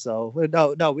us. So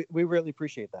we really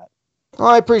appreciate that. Well,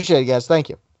 I appreciate it, guys. Thank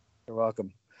you. You're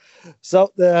welcome.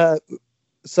 So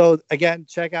again,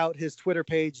 check out his Twitter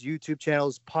page, YouTube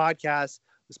channels, podcast,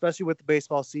 especially with the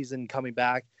baseball season coming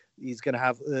back. He's going to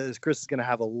have, Chris is going to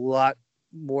have a lot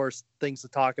more things to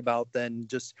talk about than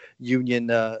just union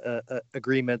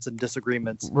agreements and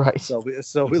disagreements. Right. So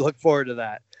we look forward to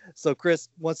that. So Chris,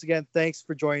 once again, thanks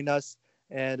for joining us,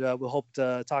 and we'll hope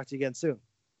to talk to you again soon.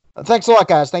 Thanks a lot,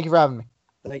 guys. Thank you for having me.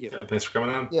 Thank you. Thanks for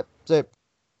coming on. Yep. See you.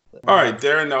 All right,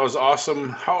 Darrin, that was awesome.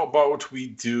 How about we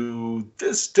do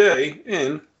this day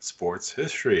in sports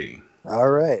history? All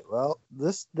right. Well,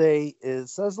 this day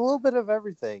says a little bit of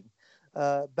everything.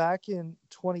 Back in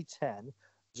 2010,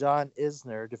 John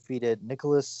Isner defeated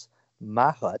Nicholas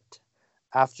Mahut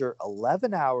after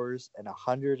 11 hours and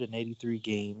 183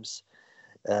 games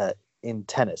in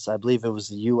tennis. I believe it was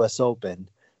the U.S. Open.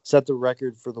 Set the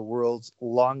record for the world's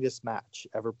longest match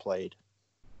ever played.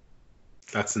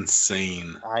 That's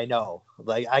insane. I know.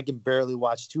 Like, I can barely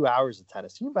watch 2 hours of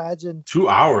tennis. Can you imagine? 2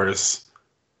 hours?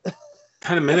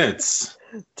 10 minutes.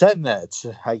 10 minutes,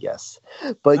 I guess.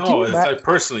 But no,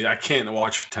 personally, I can't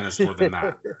watch tennis more than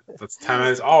that. That's 10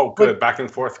 minutes. Oh, good. Back and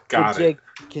forth. Got Jake,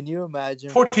 it. Can you imagine?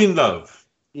 14 love.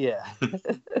 Yeah.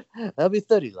 That'll be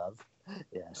 30 love.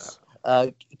 Yes.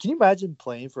 Can you imagine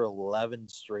playing for 11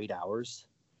 straight hours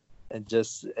and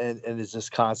it's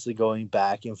just constantly going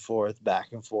back and forth,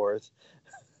 back and forth?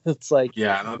 It's like,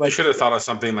 yeah, no, they should have thought of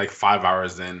something like 5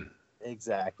 hours in.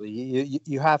 Exactly.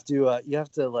 You have to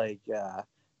like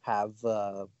have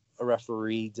a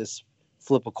referee just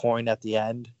flip a coin at the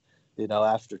end,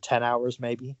 after 10 hours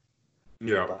maybe.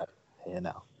 Yeah. But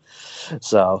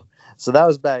so that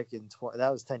was that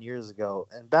was 10 years ago.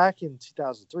 And back in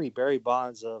 2003, Barry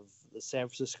Bonds of the San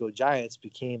Francisco Giants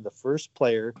became the first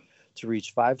player to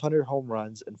reach 500 home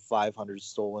runs and 500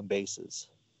 stolen bases.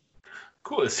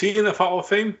 Cool. Is he in the Hall of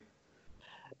Fame?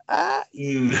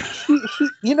 You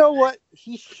know what?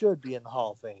 He should be in the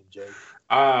Hall of Fame, Jake.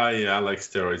 Yeah, I like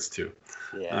steroids too.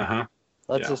 Yeah.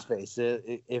 Let's just face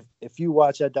it. If you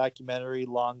watch that documentary,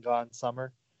 Long Gone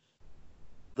Summer,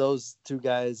 those two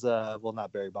guys, well,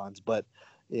 not Barry Bonds, but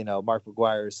Mark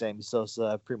McGwire, Sammy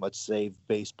Sosa, pretty much saved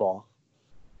baseball.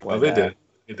 They did.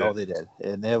 Oh, they did,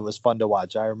 and it was fun to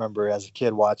watch. I remember as a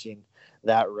kid watching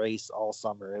that race all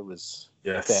summer. It was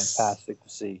fantastic to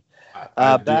see.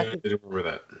 I remember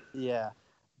that. Yeah.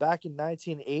 Back in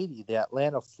 1980, the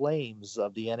Atlanta Flames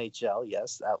of the NHL,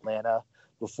 yes, Atlanta,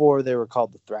 before they were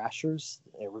called the Thrashers,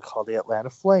 they were called the Atlanta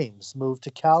Flames, moved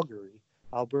to Calgary,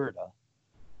 Alberta.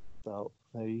 So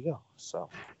there you go. So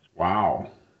wow,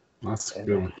 that's a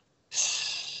good one.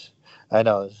 I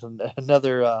know.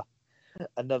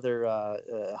 Another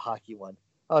hockey one.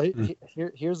 Oh,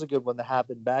 here's a good one that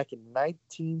happened back in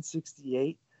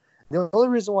 1968. The only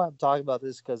reason why I'm talking about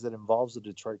this is because it involves the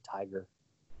Detroit Tiger.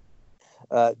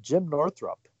 Jim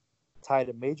Northrup tied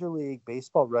a Major League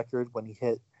Baseball record when he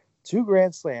hit 2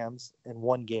 grand slams in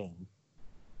one game.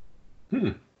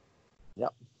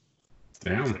 Yep.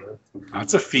 Damn.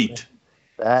 That's a feat.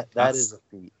 That is a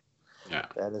feat. Yeah.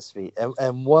 That is a feat.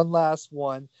 And one last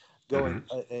one going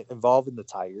involving the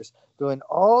Tigers, going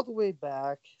all the way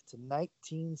back to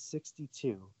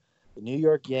 1962. The New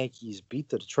York Yankees beat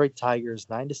the Detroit Tigers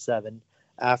 9-7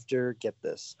 after, get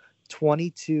this,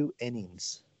 22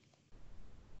 innings.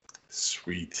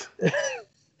 Sweet.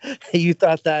 You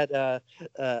thought that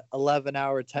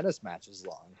 11-hour tennis match was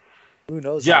long. Who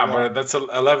knows? Yeah, but that's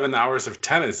 11 hours of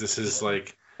tennis. This is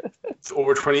like it's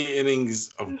over 20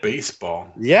 innings of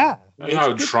baseball. Yeah. You know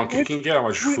how drunk you can get, how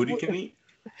much food you can eat?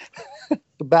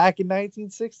 Back in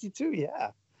 1962,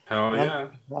 yeah. Hell yeah.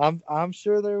 I'm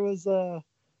sure there was a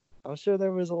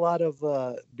lot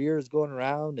of beers going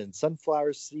around and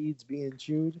sunflower seeds being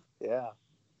chewed. Yeah.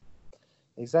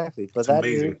 Exactly. But that's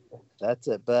it. But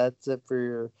that's it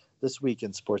for this week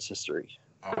in sports history.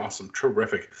 Awesome.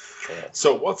 Terrific. Yeah.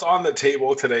 So what's on the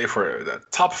table today for the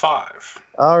top 5?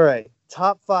 All right.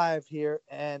 Top 5 here.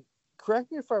 And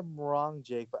correct me if I'm wrong,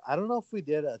 Jake, but I don't know if we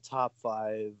did a top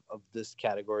 5 of this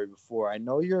category before. I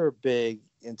know you're big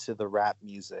into the rap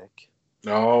music.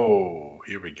 Oh,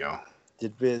 here we go.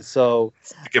 Did we? So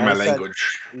get my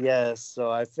language. Yes.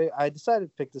 So I decided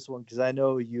to pick this one because I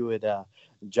know you would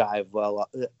jive well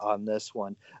on this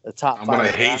one. The top 5. I'm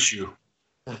gonna hate you.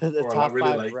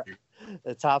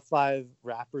 The top 5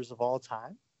 rappers of all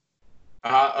time.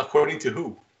 According to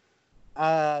who?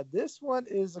 This one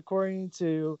is according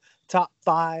to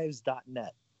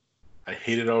top5s.net. I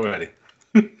hate it already.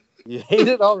 You hate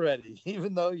it already,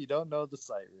 even though you don't know the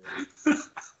site really.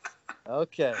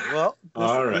 Okay, well,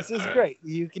 this is great.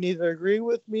 You can either agree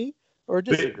with me or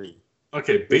disagree.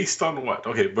 Okay, based on what?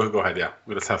 Okay, but go ahead. Yeah,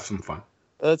 let's have some fun.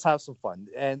 Let's have some fun.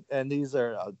 And these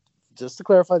are just to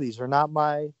clarify, these are not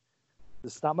my.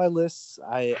 This is not my list.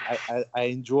 I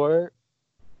enjoy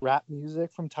rap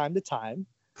music from time to time.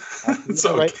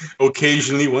 So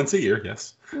occasionally, once a year,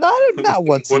 yes. Not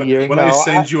once a year. When I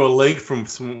send you a link from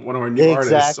one of our new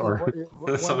artists or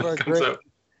something comes out.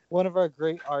 One of our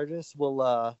great artists will.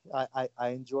 I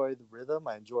enjoy the rhythm.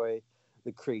 I enjoy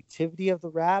the creativity of the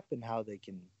rap and how they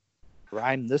can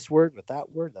rhyme this word with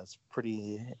that word. That's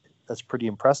pretty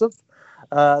impressive.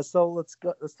 So let's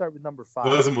start with number 5.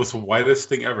 Well, that's the most whitest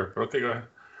thing ever. Okay, go ahead.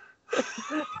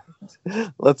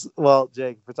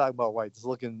 Jake, if we're talking about white, just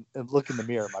look in the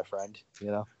mirror, my friend. You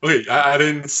know. Okay, I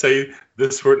didn't say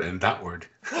this word and that word.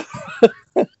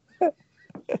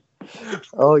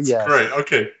 Oh yeah. Right.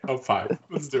 Okay. I'm 5.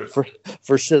 Let's do it. For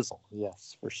shizzle,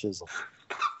 yes. For shizzle,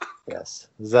 yes.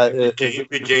 Is that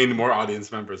we gained more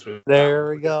audience members. There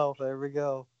we go.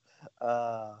 For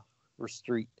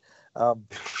street.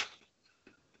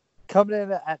 Coming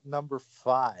in at number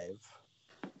 5.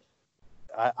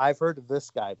 I've heard of this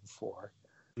guy before,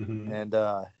 and coming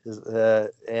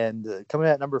in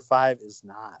at number 5 is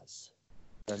Nas.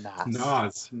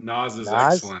 Nas is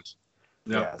excellent.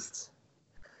 Yep. Yes.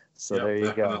 So there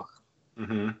you go.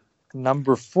 Mm-hmm.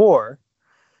 Number 4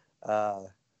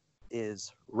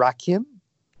 is Rakim.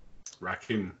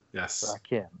 Rakim, yes.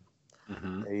 Rakim.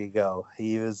 Mm-hmm. There you go.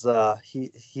 He was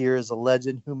here is a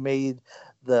legend who made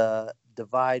the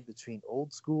divide between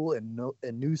old school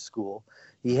and new school.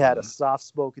 He had a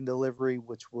soft-spoken delivery,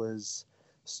 which was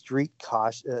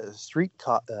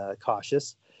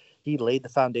cautious. He laid the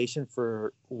foundation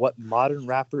for what modern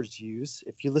rappers use.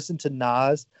 If you listen to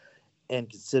Nas and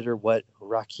consider what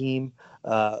Rakim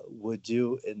would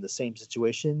do in the same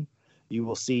situation, you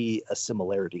will see a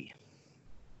similarity.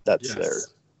 That's their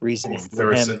reasoning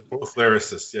for him. Both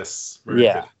lyricists, yes. Very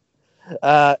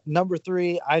good. Number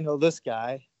 3, I know this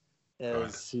guy,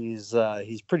 as he's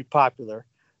pretty popular,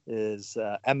 is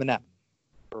Eminem.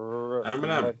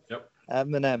 Yep.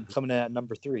 Eminem coming in at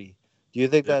number 3. Do you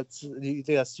think that's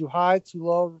too high, too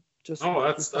low?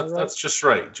 That's just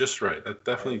right. Just right. That's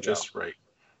definitely just right.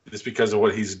 It's because of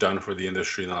what he's done for the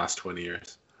industry in the last 20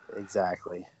 years.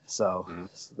 Exactly. So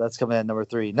that's coming in at number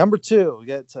 3. Number 2, we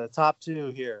get to top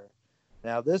 2 here.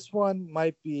 Now this one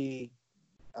might be,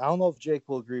 I don't know if Jake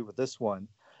will agree with this one.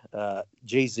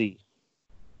 Jay-Z.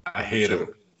 I hate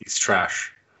him. He's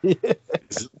trash.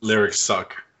 His lyrics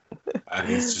suck. And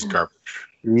he's just garbage.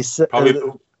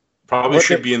 Probably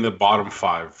should be in the bottom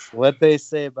 5. What they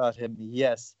say about him,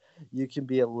 yes, you can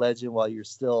be a legend while you're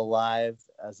still alive,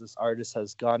 as this artist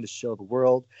has gone to show the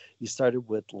world. He started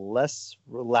with less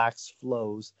relaxed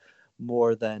flows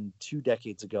more than 2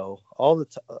 decades ago. All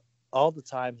the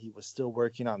time he was still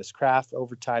working on his craft.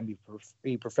 Over time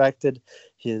he perfected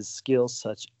his skills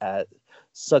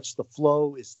such the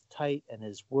flow is tight and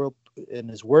his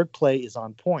wordplay is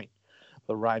on point.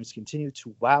 The rhymes continue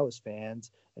to wow his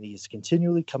fans, and he is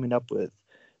continually coming up with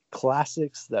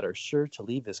classics that are sure to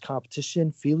leave his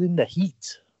competition feeling the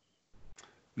heat.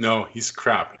 No, he's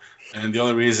crap. And the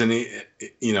only reason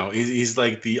he's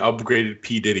like the upgraded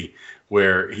P. Diddy,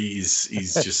 where he's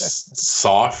just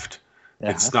soft. Yeah.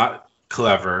 It's not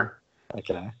clever.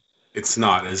 Okay. It's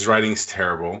not. His writing's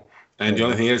terrible. And the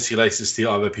only thing is he likes to steal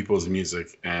other people's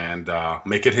music and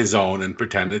make it his own and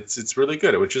pretend it's really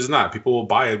good, which is not. People will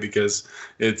buy it because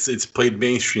it's played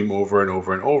mainstream over and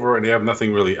over and over, and they have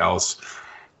nothing really else.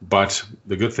 But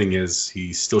the good thing is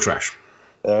he's still trash.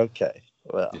 Okay.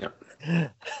 Well. Yeah.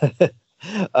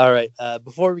 All right.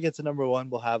 Before we get to number 1,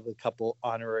 we'll have a couple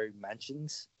honorary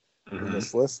mentions in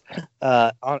this list.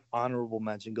 Honorable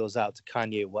mention goes out to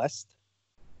Kanye West.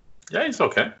 Yeah, he's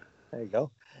okay. There you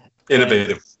go.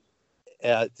 Innovative.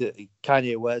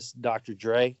 Kanye West, Dr.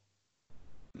 Dre.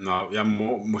 No,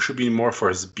 yeah, should be more for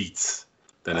his beats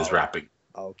than his rapping.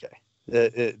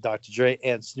 Okay. Dr. Dre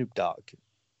and Snoop Dogg.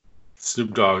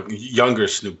 Snoop Dogg, younger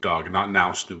Snoop Dogg, not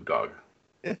now Snoop Dogg.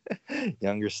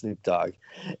 Younger Snoop Dogg.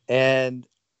 And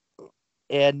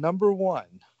number 1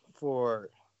 for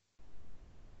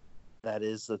that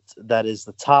is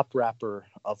the top rapper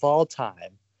of all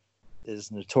time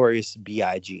is Notorious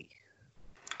B.I.G.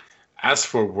 As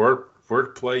for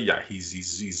wordplay, yeah,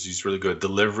 he's really good.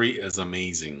 Delivery is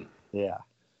amazing. Yeah.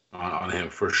 On him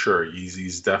for sure.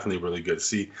 He's definitely really good.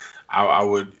 See, I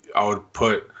would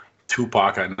put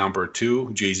Tupac at number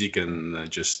 2. Jay-Z can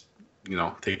just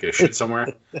take a shit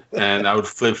somewhere, and I would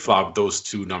flip flop those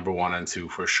two, number 1 and 2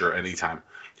 for sure anytime,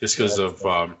 just because of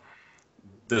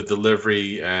the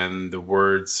delivery and the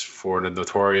words for the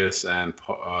Notorious and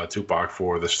Tupac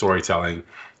for the storytelling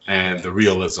and the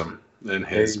realism in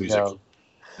his music.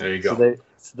 There you go.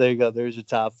 So there you go. There's your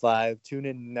top 5. Tune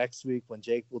in next week when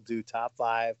Jake will do top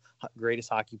 5 greatest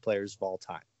hockey players of all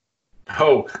time.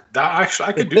 Oh, I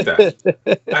could do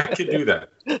that. I could do that.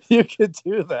 You could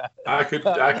do that. I could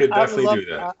definitely do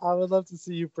that. I would love to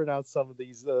see you pronounce some of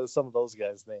those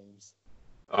guys' names.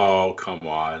 Oh, come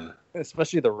on.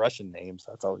 Especially the Russian names.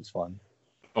 That's always fun.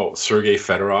 Oh, Sergei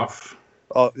Fedorov.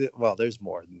 Oh, well, there's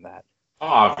more than that.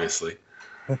 Obviously.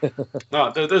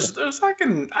 No, there's I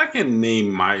can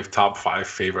name my top 5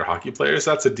 favorite hockey players.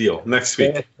 That's a deal. Next week.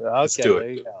 Okay, let's do it.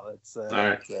 There you go. All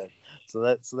right.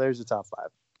 So there's your top 5.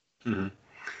 Mm-hmm.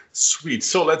 Sweet.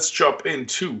 So let's jump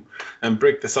into and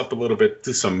break this up a little bit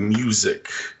to some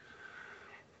music,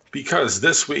 because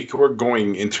this week we're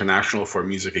going international for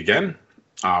music again.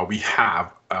 We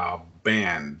have a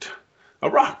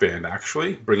rock band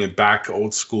actually, bringing back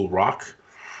old school rock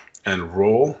and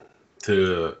roll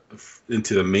into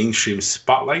the mainstream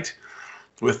spotlight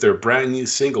with their brand new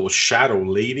single Shadow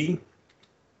Lady.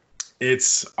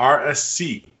 It's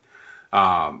RSC.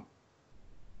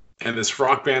 And this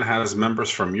rock band has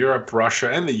members from Europe, Russia,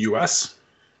 and the US.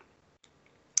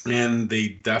 And they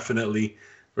definitely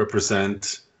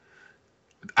represent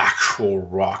actual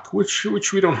rock, which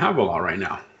we don't have a lot right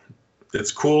now.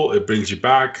 It's cool. It brings you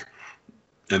back.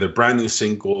 And the brand new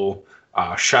single,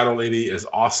 Shadow Lady, is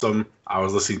awesome. I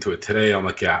was listening to it today. I'm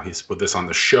like, yeah, he's put this on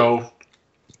the show.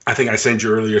 I think I sent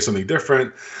you earlier something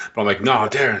different. But I'm like, no,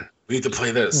 Darren, we need to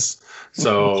play this.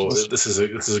 So this is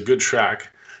a good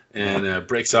track, and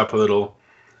breaks up a little.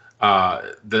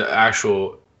 The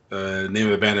actual name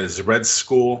of the band is Red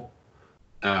School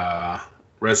Band,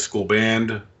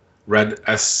 Red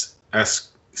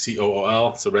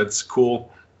SSCOOL. So Red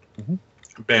School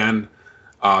Band.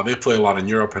 They play a lot in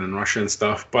Europe and in Russia and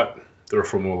stuff, but they're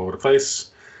from all over the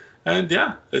place. And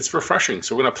yeah, it's refreshing.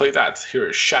 So we're going to play that. Here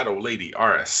is Shadow Lady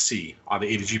RSC on the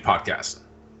ADG podcast.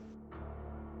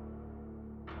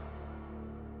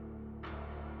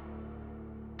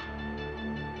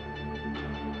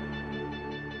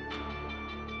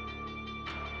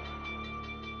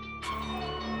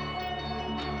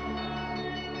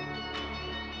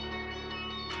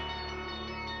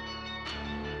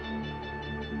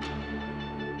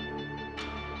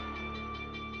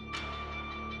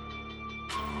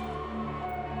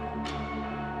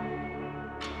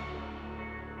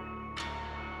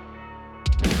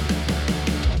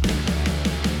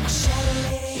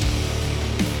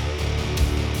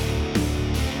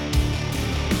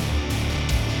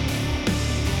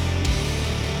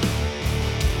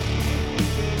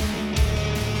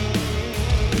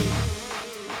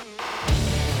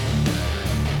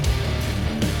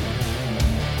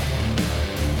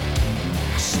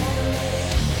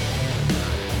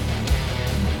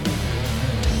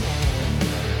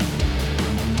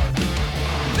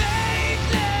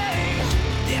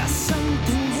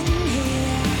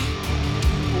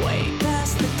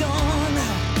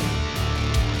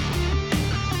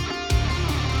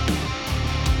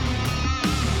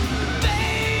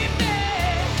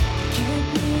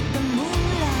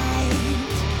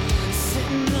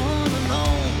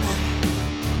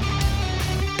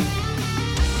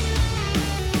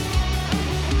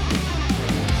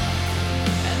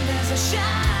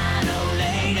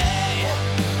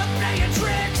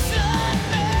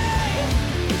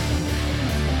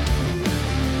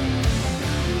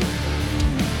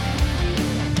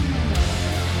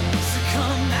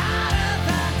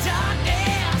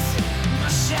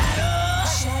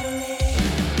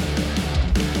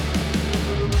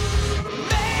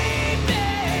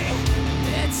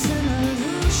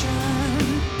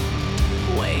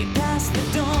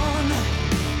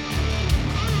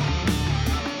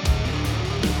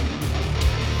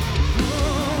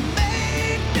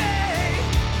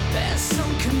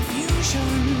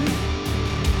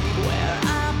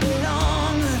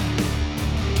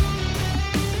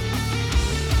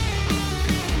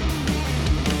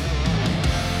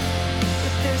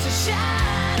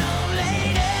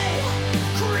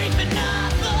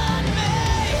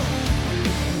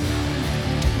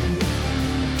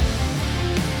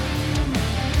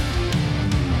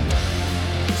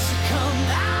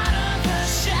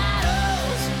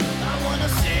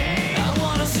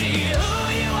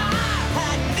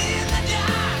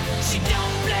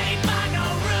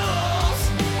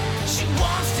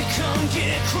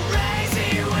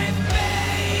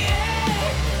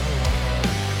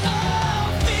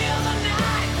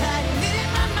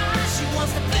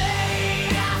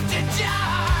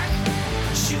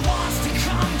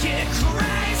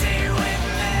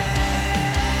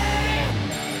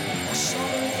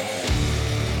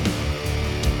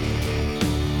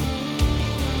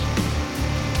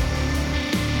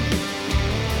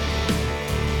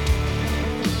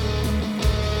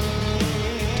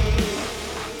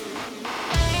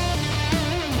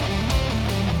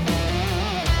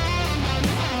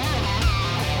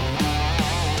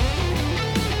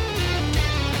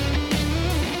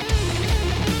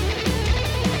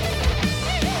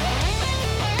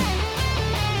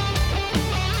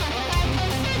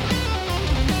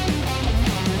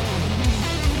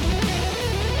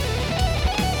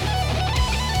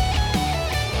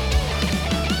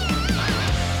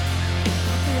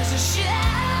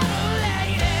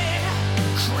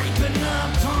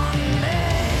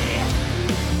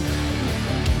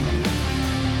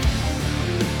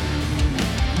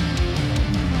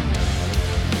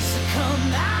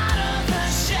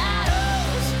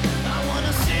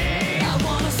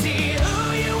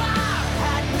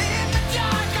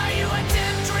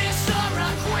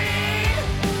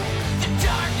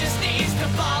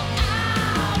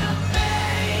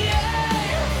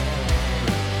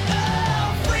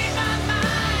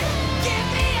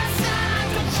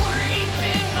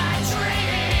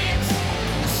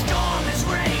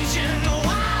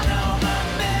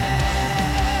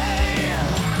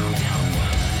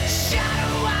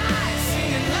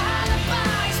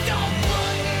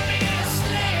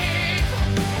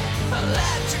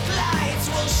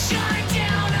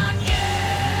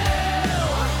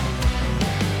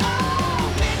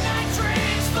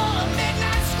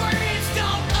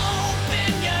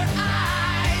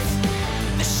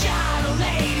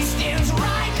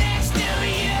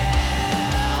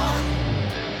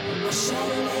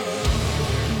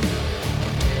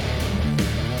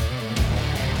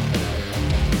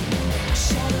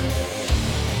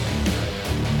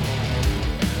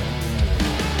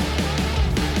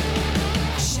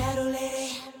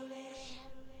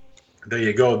 There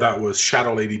you go. That was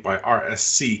Shadow Lady by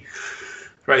RSC.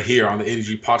 Right here on the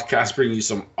ADG podcast, bringing you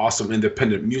some awesome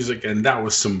independent music. And that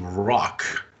was some rock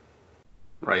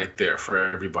right there for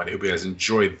everybody. Hope you guys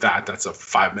enjoyed that. That's a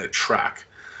 5-minute track.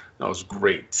 That was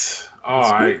great.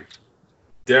 All right.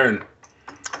 Darren,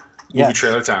 movie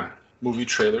trailer time. Movie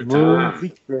trailer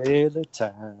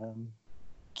time.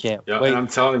 Can't wait. And I'm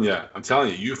telling you,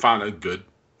 you found a good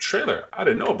trailer. I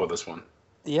didn't know about this one.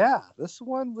 Yeah, this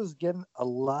one was getting a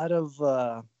lot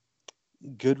of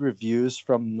good reviews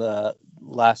from the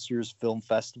last year's film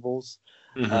festivals.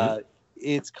 Mm-hmm.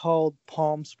 It's called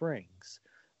Palm Springs,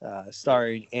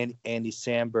 starring Andy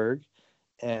Samberg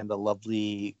and the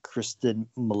lovely Kristen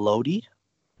Melody.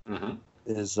 Mm-hmm.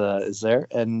 Is there,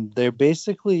 and it's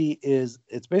basically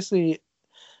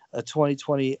a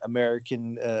 2020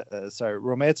 American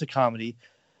romantic comedy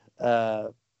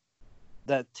that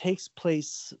takes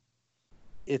place.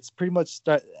 It's pretty much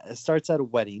starts at a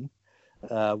wedding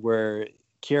where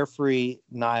carefree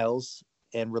Niles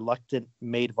and reluctant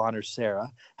maid of honor Sarah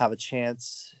have a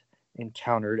chance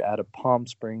encountered at a Palm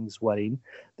Springs wedding.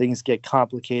 Things get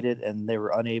complicated and they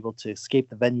were unable to escape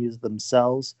the venues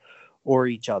themselves or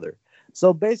each other.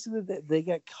 So basically they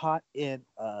get caught in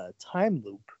a time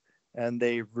loop and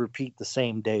they repeat the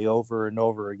same day over and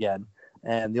over again.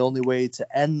 And the only way to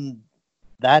end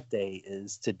that day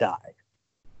is to die.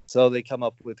 So they come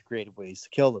up with creative ways to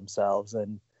kill themselves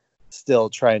and still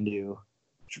trying to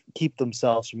keep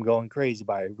themselves from going crazy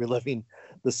by reliving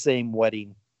the same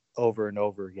wedding over and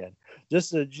over again.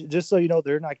 Just so you know,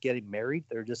 they're not getting married.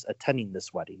 They're just attending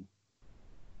this wedding.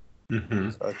 Mm-hmm.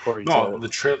 So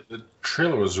the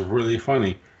trailer was really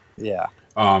funny. Yeah.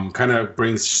 Kind of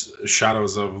brings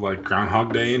shadows of like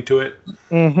Groundhog Day into it.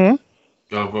 Mm-hmm.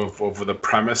 Of the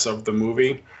premise of the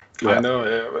movie. Kind of.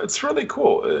 It's really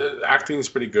cool. Acting is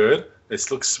pretty good.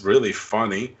 It looks really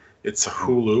funny. It's a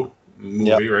Hulu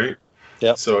movie, right?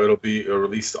 Yep. So it'll be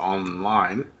released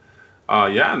online.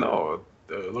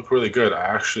 It looked really good. I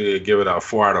actually give it a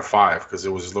 4 out of 5 because it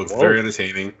looked very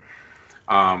entertaining.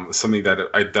 Something that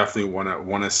I definitely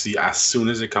want to see as soon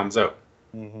as it comes out.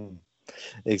 Mm-hmm.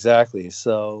 Exactly.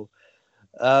 So,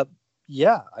 I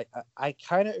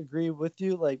kind of agree with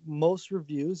you. Like most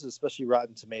reviews, especially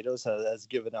Rotten Tomatoes, has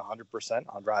given 100%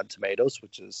 on Rotten Tomatoes,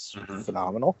 which is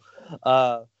phenomenal.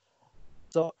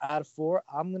 So out of 4,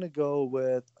 I'm gonna go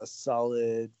with a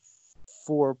solid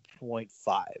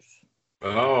 4.5.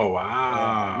 Oh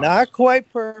wow! Not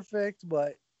quite perfect,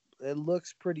 but it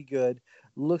looks pretty good.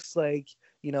 Looks like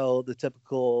the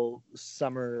typical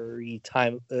summary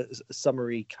kind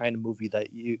of movie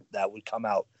that would come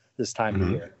out this time of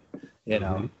year.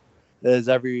 There's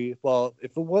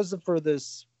if it wasn't for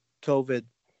this COVID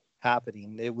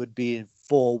happening, it would be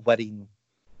full wedding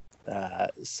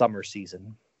summer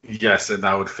season. Yes, and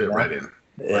that would fit right in.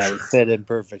 Yeah, it would fit in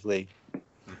perfectly.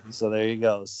 Mm-hmm. So there you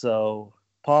go. So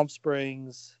Palm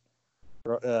Springs,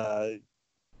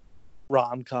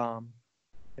 rom-com.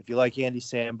 If you like Andy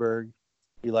Samberg,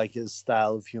 you like his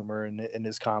style of humor and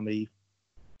his comedy,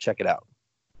 check it out.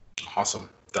 Awesome.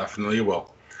 Definitely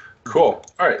will. Cool.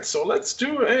 All right, so let's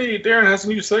do Darren has a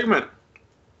new segment.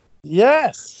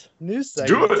 Yes. New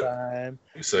segment do it. Time.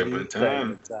 New segment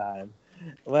time.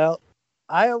 Well,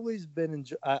 I always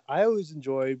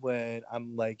enjoyed when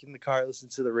I'm like in the car listening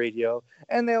to the radio,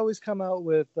 and they always come out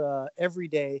with every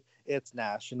day it's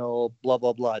National blah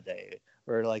blah blah day,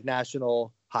 or like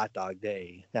National Hot Dog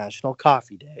Day, National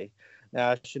Coffee Day,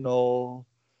 National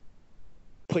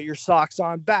Put Your Socks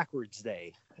On Backwards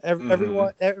Day.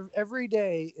 Every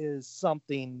day is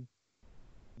something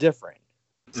different.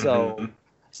 So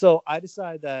I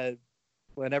decided that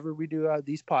whenever we do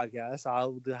these podcasts,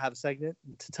 I'll have a segment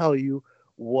to tell you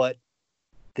what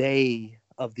day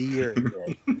of the year it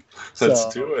is. Let's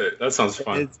do it. That sounds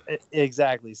fun.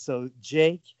 Exactly. So,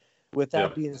 Jake, with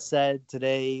that being said,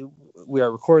 today we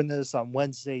are recording this on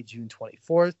Wednesday, June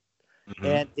 24th,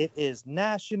 and it is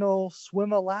National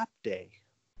Swim a Lap Day.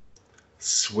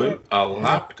 Swim a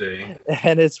lap day.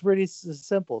 And it's pretty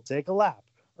simple. Take a lap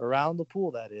around the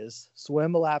pool, that is.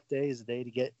 Swim a lap day is a day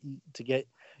to get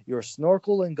your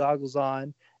snorkel and goggles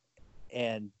on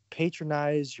and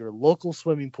patronize your local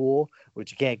swimming pool,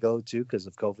 which you can't go to because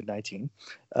of COVID-19.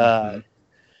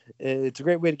 It's a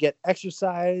great way to get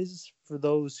exercise for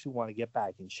those who want to get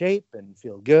back in shape and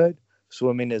feel good.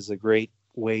 Swimming is a great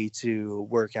way to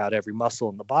work out every muscle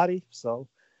in the body. So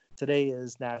today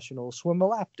is National Swim a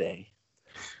Lap Day.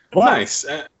 Nice.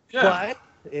 But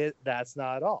that's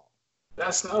not all.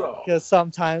 That's not all. Because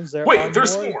sometimes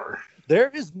there's more. There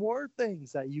is more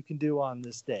things that you can do on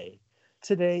this day.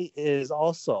 Today is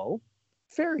also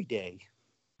Fairy Day.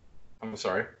 I'm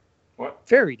sorry. What?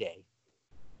 Fairy Day.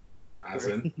 As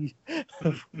in?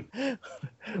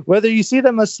 Whether you see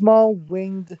them as small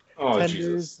winged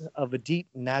tenders Jesus. of a deep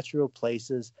natural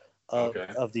places Okay.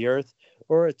 of the earth,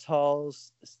 or a tall,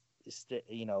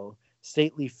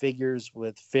 stately figures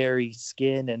with fairy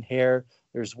skin and hair,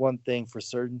 there's one thing for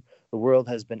certain: the world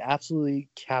has been absolutely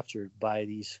captured by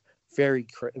these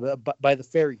by the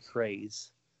fairy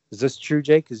craze. Is this true,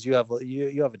 Jake? Because you have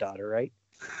a daughter, right?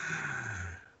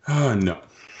 Oh no,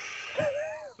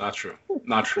 not true.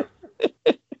 Not true.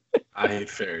 I hate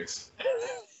fairies.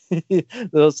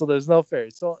 So there's no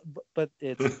fairies. So, but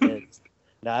it's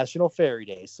National Fairy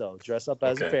Day. So dress up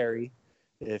as a fairy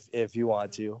if you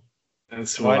want to. And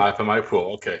swim life in my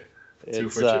pool. Okay, 2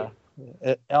 for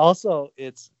 2. Also,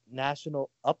 it's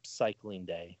National Upcycling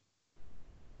Day.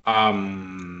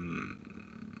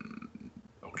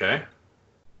 Okay.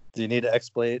 Do you need an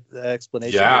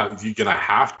explanation? Yeah, you're gonna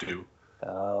have to.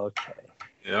 Okay.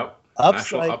 Yep.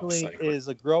 Upcycling is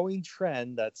a growing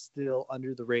trend that's still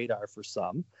under the radar for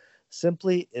some.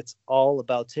 Simply, it's all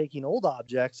about taking old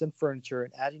objects and furniture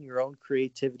and adding your own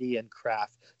creativity and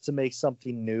craft to make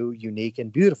something new, unique,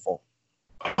 and beautiful.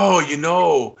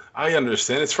 Oh, I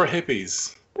understand. It's for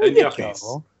hippies and yuppies.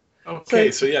 Go.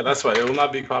 Okay, so yeah, that's why it will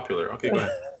not be popular. Okay, go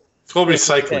ahead. It's called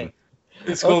recycling. Okay.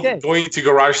 It's called going to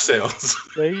garage sales.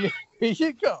 There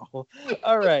you go.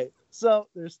 All right. So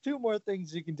there's 2 more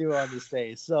things you can do on this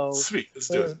day. So sweet, let's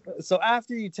do it. So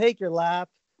after you take your lap,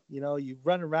 you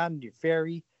run around in your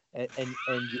fairy and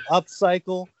you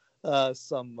upcycle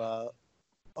some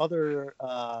other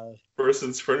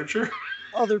person's furniture.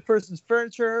 Other person's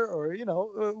furniture, or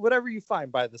whatever you find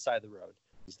by the side of the road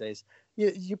these days.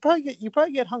 You probably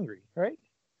get hungry, right?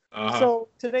 Uh-huh. So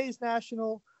today's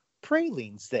National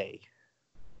Pralines Day.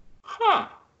 Huh.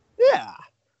 Yeah.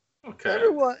 Okay.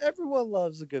 Everyone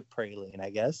loves a good praline, I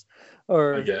guess.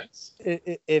 Or I guess.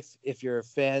 If you're a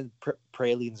fan,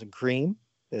 pralines and cream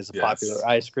is a popular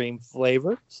ice cream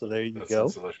flavor. So there you go.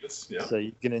 Sounds delicious. Yeah. So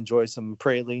you can enjoy some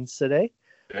pralines today.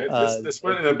 Okay, this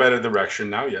went in a better direction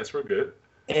now. Yes, we're good.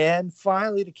 And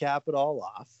finally, to cap it all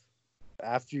off,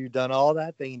 after you've done all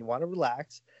that thing and you want to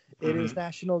relax, it is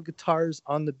National Guitars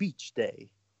on the Beach Day.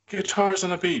 Guitars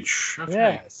on the beach. Okay.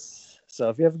 Yes. So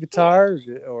if you have a guitar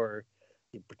or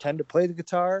you pretend to play the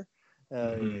guitar,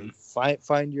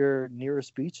 find your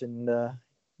nearest beach and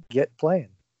get playing.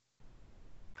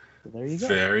 So there you go.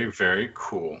 Very, very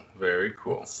cool. Very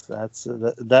cool. That's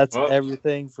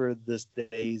everything for this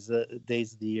days of the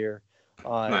year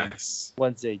on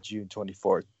Wednesday, June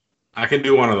 24th. I can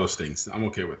do one of those things. I'm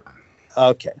okay with that.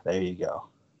 Okay, there you go.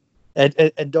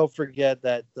 And don't forget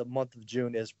that the month of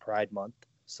June is Pride Month.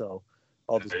 So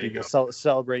all those people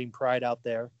celebrating Pride out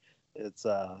there,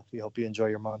 we hope you enjoy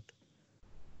your month.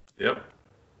 Yep.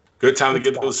 Good time to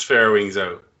get those fair wings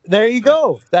out. There you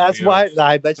go. That's why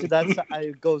I bet you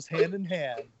it goes hand in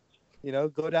hand.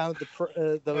 Go down to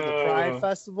the Pride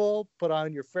Festival, put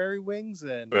on your fairy wings,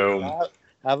 and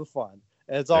have a fun.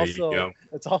 And it's also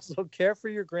care for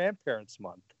your grandparents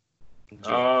month.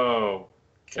 Oh,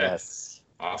 okay. Yes.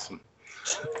 Awesome.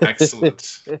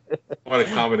 Excellent. What a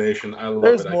combination. I love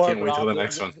it. I can't wait till the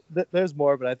next one. There's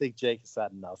more, but I think Jake has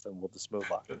had enough, and we'll just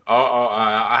move on.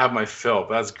 I have my fill.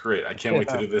 That's great. I can't wait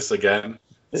to do this again.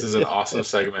 This is an awesome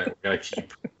segment. We're going to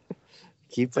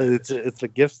keep it. It's a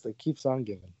gift that keeps on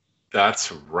giving.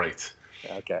 That's right.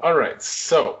 Okay. All right.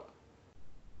 So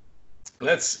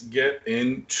let's get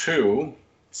into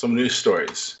some news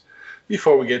stories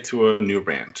before we get to a new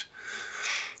brand.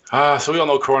 So we all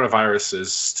know coronavirus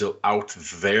is still out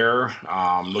there.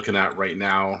 Looking at right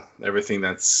now, everything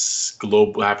that's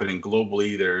happening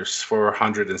globally, there's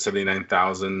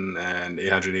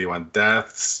 479,881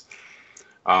 deaths.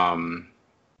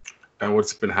 And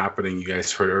what's been happening, you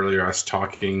guys heard earlier us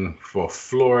talking for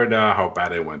Florida, how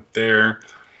bad it went there.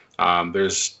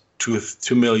 There's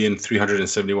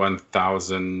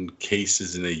 2,371,000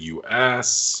 cases in the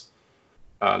U.S.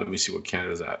 Let me see what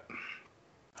Canada's at.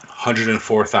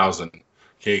 104,000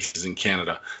 cases in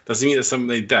Canada. Doesn't mean that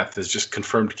somebody death. There's just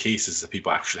confirmed cases that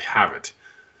people actually have it,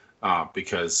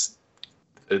 because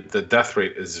the death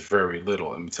rate is very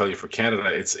little. And I tell you, for Canada,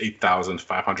 it's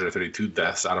 8,532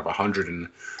 deaths out of 100 and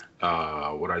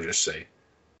what did I just say?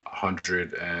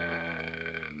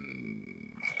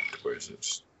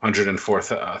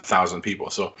 104,000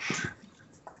 people. So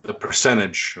the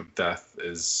percentage of death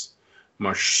is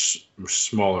much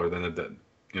smaller than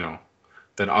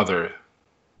than other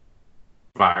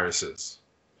viruses.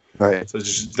 Right. So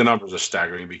the numbers are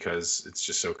staggering because it's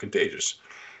just so contagious.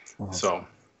 Wow. So,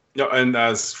 and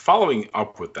as following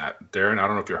up with that, Darrin, I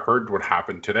don't know if you heard what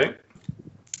happened today,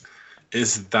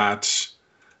 is that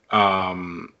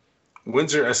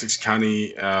Windsor, Essex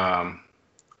County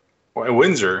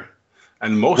Windsor,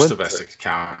 and most of Windsor. Essex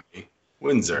County,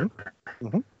 Windsor,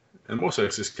 Mhm. and most of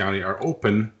Essex County are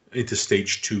open into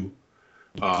stage 2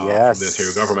 Yes. from the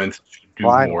Ontario government to do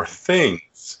Finally. more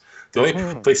things. The only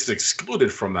Mhm. places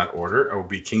excluded from that order will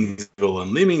be Kingsville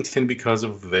and Leamington because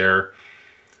of their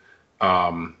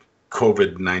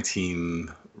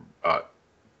COVID-19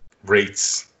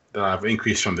 rates that have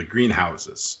increased from the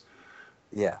greenhouses,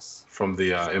 Yes. from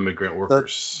the immigrant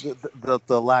workers.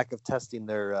 The lack of testing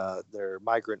their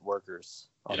migrant workers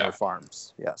on Yeah. their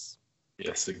farms. Yes.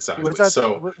 Yes, exactly. Which I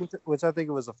think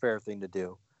it was a fair thing to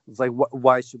do. It's like,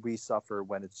 why should we suffer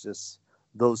when it's just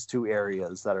those two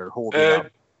areas that are holding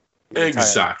up? the entire-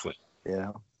 Exactly. You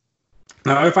know.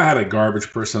 Now, if I had a garbage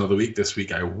person of the week this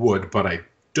week, I would, but I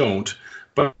don't.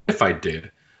 But if I did,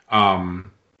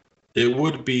 it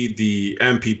would be the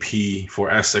MPP for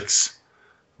Essex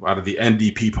out of the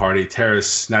NDP party,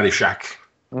 Terrace Nadishak,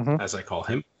 Mhm. as I call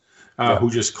him, Yeah. who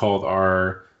just called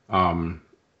our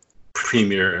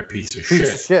premier a piece of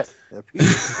Piece of shit. shit. A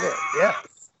piece of shit. Yeah.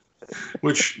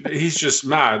 Which he's just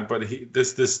mad, but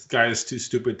this guy is too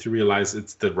stupid to realize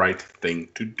it's the right thing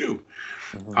to do.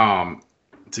 Mhm.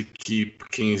 To keep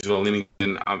Kingsville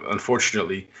Leamington,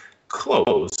 unfortunately,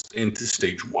 closed into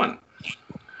stage 1.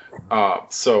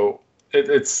 So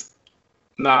it's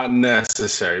not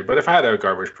necessary. But if I had a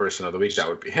garbage person of the week, that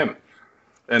would be him.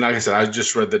 And like I said, I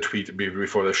just read the tweet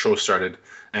before the show started,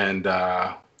 and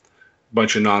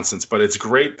bunch of nonsense. But it's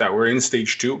great that we're in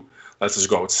stage 2. Let's just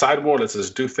go outside more. Let's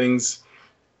just do things.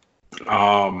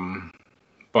 But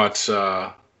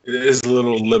it is a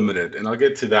little limited, and I'll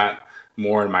get to that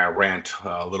more in my rant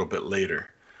a little bit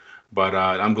later. But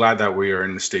I'm glad that we are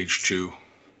in stage 2,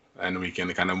 and we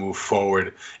can kind of move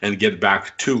forward and get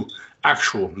back to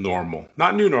actual normal,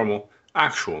 not new normal,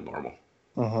 actual normal.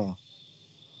 Mhm.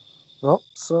 Well,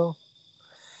 so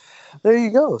there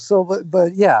you go. So,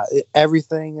 but yeah,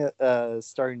 everything is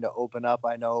starting to open up.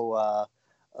 I know a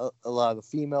lot of the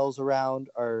females around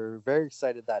are very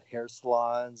excited that hair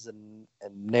salons and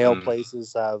nail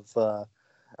places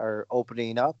are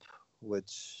opening up,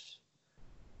 which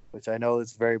I know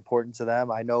is very important to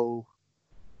them. I know,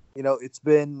 it's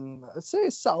been, I'd say,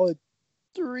 a solid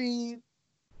 3,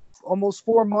 almost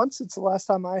 4 months since the last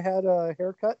time I had a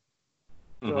haircut.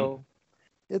 So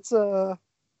it's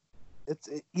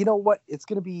you know what? It's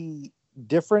going to be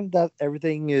different that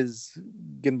everything is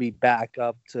going to be back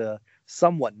up to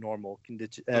somewhat normal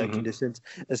conditions,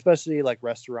 especially like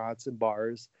restaurants and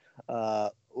bars.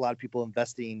 A lot of people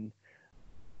investing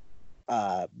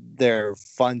their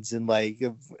funds in, like,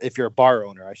 if you're a bar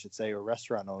owner, I should say, or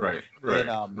restaurant owner,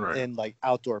 in like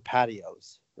outdoor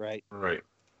patios, right? Right.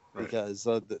 Because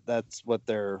that's what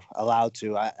they're allowed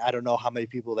to. I don't know how many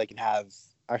people they can have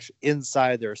actually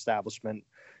inside their establishment,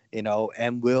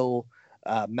 and will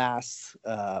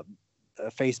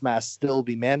face masks still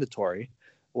be mandatory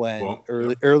when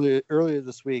earlier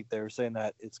this week they were saying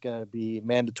that it's going to be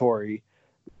mandatory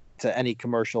to any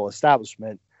commercial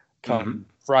establishment come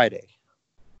Friday.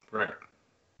 Right.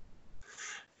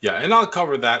 Yeah, and I'll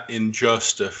cover that in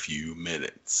just a few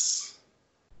minutes.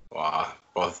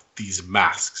 Of these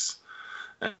masks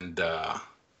and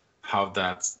how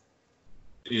that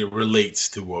relates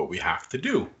to what we have to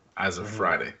do as of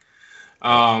Friday.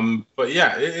 But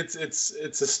yeah, it's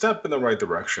a step in the right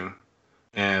direction,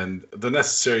 and the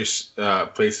necessary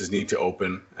places need to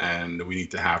open, and we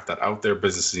need to have that out there.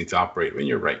 Businesses need to operate. And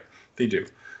you're right, they do.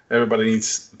 Everybody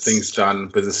needs things done.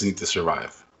 Businesses need to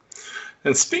survive.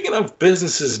 And speaking of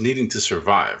businesses needing to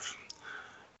survive,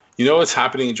 you know what's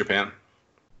happening in Japan?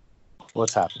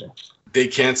 What's happening? They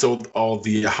canceled all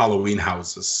the Halloween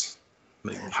houses,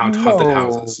 like haunted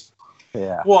houses.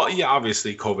 Yeah. Well, yeah,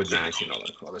 obviously COVID-19, all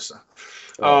that other stuff.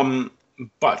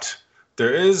 But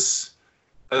there is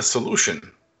a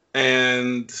solution,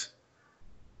 and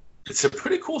it's a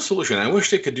pretty cool solution. I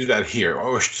wish they could do that here. I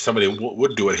wish somebody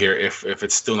would do it here if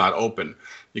it's still not open,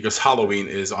 because Halloween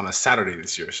is on a Saturday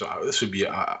this year. So this would be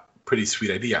a pretty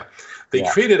sweet idea. They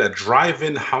created a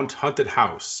drive-in haunted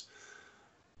house,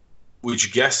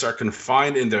 which guests are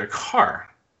confined in their car.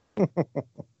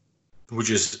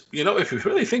 Which is, if you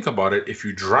really think about it, if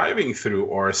you're driving through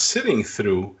or sitting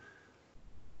through,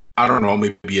 I don't know,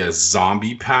 maybe a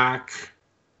zombie pack.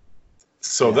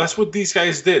 So that's what these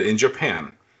guys did in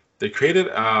Japan. They're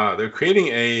creating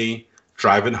a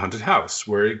drive-in haunted house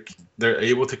where they're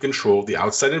able to control the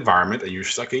outside environment, and you're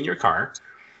stuck in your car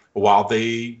while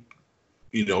they,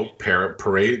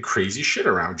 parade crazy shit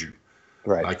around you.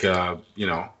 Right.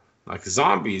 Like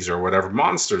zombies or whatever,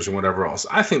 monsters and whatever else.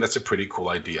 I think that's a pretty cool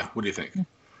idea. What do you think?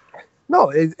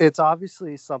 No, it's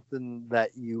obviously something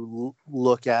that you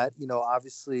look at.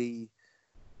 Obviously,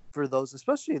 for those,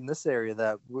 especially in this area,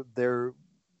 that they're,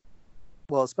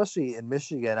 well, especially in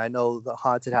Michigan, I know the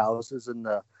haunted houses and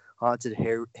the haunted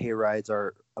hay rides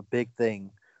are a big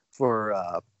thing for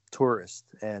tourists,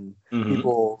 and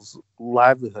people's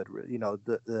livelihood,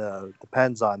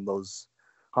 depends on those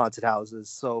haunted houses.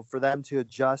 So for them to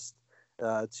adjust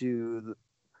to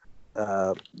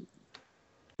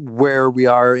where we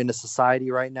are in a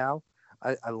society right now,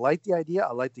 I like the idea.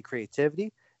 I like the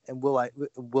creativity. And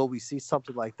will we see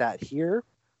something like that here?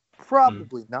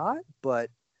 Probably not,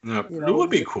 but it would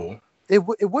be cool.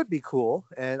 It would be cool.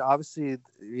 And obviously,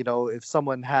 if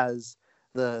someone has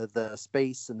the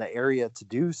space and the area to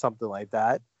do something like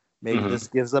that, maybe this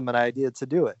gives them an idea to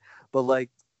do it. But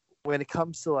like when it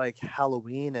comes to like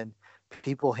Halloween and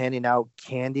people handing out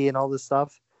candy and all this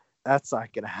stuff, that's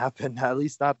not going to happen. At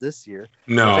least not this year.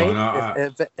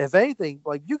 If anything,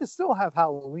 like you can still have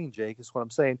Halloween, Jake. Is what I'm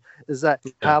saying. Is that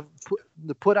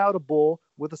put out a bowl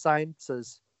with a sign that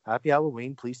says "Happy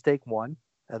Halloween, please take one,"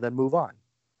 and then move on.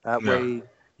 That way,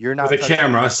 you're not with a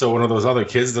camera, so one of those other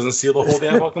kids doesn't steal the whole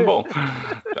damn fucking bowl.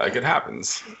 Like it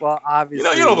happens. Well,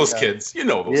 obviously, you know those kids. You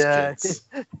know those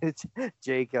kids.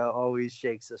 Jake always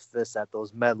shakes his fist at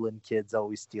those meddling kids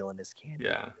always stealing his candy.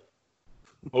 Yeah.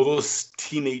 All those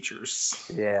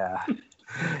teenagers. Yeah.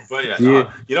 But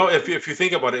if you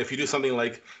think about it, if you do something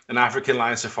like an African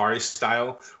lion safari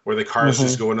style, where the cars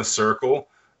just go in a circle,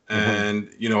 and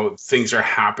things are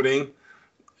happening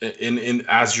in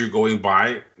as you're going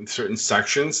by in certain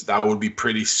sections, that would be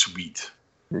pretty sweet.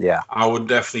 Yeah, I would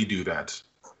definitely do that.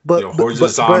 But hordes of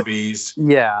zombies,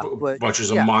 bunches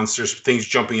of monsters, things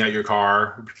jumping at your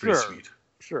car, would be pretty sweet.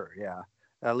 Sure, yeah.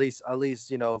 At least,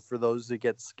 for those who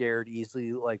get scared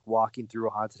easily, like walking through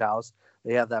a haunted house,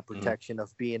 they have that protection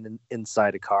of being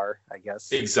inside a car, I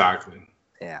guess. Exactly.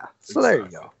 Yeah. So there you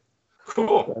go.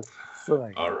 Cool.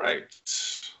 All right.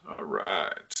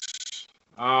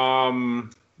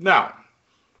 Now,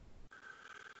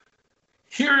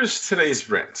 here's today's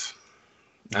rant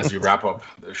as we wrap up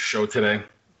the show today.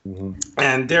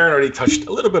 And Darren already touched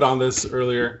a little bit on this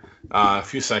earlier, a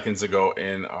few seconds ago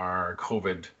in our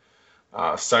COVID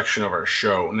section of our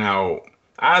show. Now,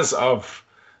 as of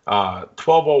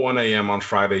 12:01 a.m. on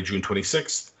Friday, June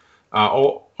 26th,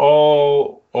 all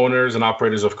owners and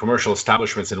operators of commercial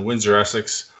establishments in Windsor,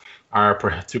 Essex, are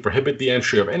to prohibit the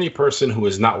entry of any person who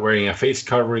is not wearing a face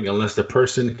covering unless the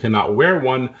person cannot wear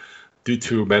one due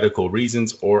to medical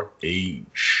reasons or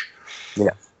age. Yeah.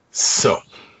 So,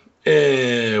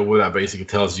 what that basically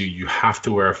tells you have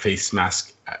to wear a face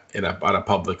mask at a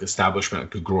public establishment,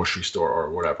 like a grocery store or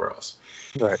whatever else.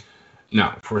 Right.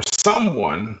 Now, for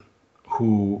someone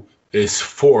who is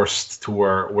forced to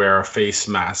wear a face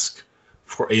mask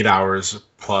for 8 hours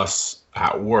plus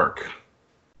at work,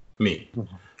 me.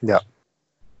 Yeah.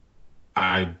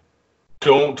 I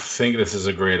don't think this is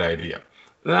a great idea.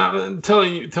 Now, I'm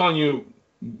telling you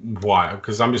why,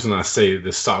 because I'm just going to say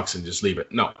this sucks and just leave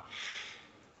it. No.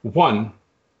 One,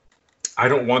 I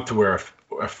don't want to wear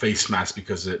a face mask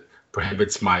because it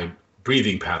prohibits my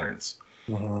breathing patterns.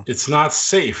 It's not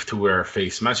safe to wear a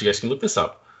face mask. You guys can look this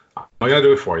up. I'm not going to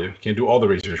do it for you. Can't do all the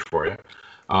research for you.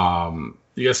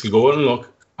 You guys can go and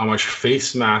look how much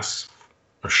face masks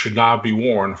should not be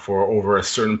worn for over a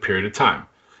certain period of time.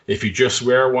 If you just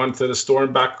wear one to the store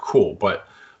and back, cool. But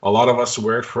a lot of us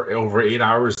wear it for over 8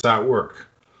 hours at work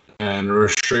and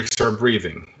restricts our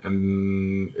breathing.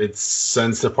 And it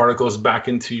sends the particles back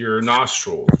into your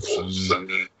nostrils.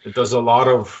 And it does a lot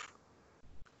of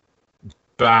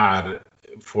bad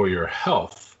for your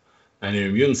health and your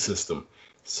immune system.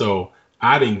 So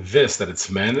adding this, that it's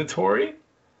mandatory,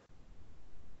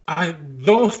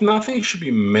 nothing should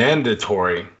be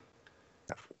mandatory.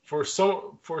 For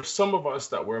some of us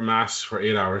that wear masks for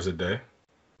 8 hours a day,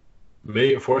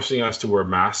 forcing us to wear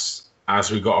masks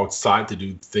as we go outside to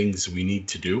do things we need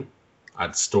to do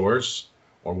at stores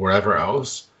or wherever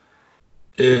else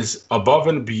is above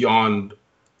and beyond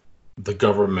the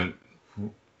government,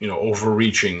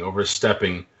 overreaching,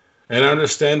 overstepping. And I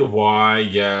understand why,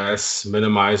 yes,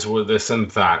 minimize with this and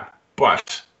that,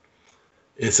 but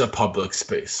it's a public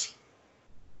space.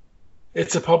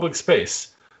 It's a public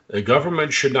space. The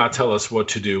government should not tell us what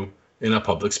to do in a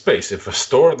public space. If a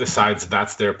store decides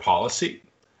that's their policy,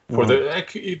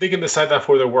 they can decide that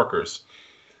for their workers.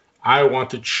 I want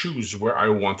to choose where I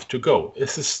want to go.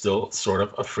 This is still sort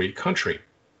of a free country.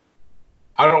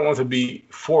 I don't want to be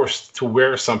forced to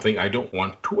wear something I don't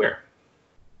want to wear.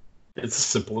 It's as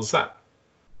simple as that.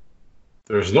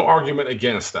 There's no argument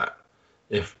against that.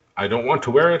 If I don't want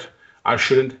to wear it, I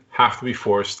shouldn't have to be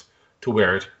forced to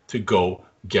wear it to go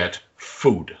get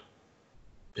food.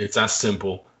 It's as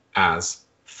simple as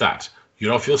that. You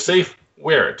don't feel safe?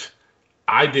 wear it.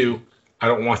 I do. I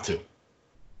don't want to.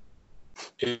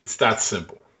 It's that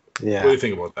simple. Yeah. What do you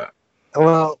think about that?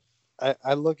 Well,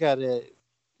 I look at it.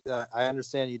 I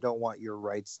understand you don't want your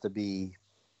rights to be,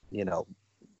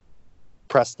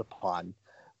 pressed upon,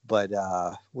 but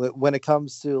when it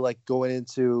comes to like going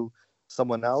into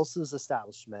someone else's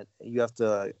establishment, you have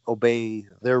to obey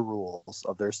their rules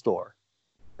of their store.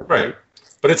 Right.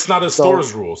 But it's not the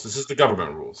store's rules. This is the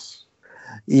government rules.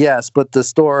 Yes, but the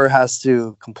store has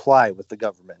to comply with the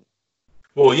government.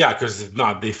 Well, yeah, because if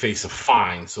not, they face a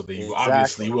fine. So they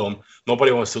obviously will.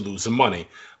 Nobody wants to lose the money.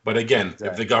 But again,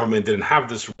 if the government didn't have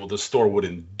this rule, the store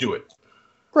wouldn't do it.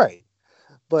 Right.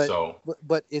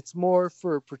 But it's more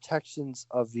for protections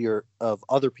of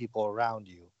other people around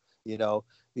you,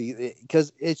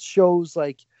 because it shows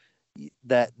like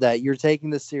that you're taking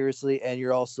this seriously and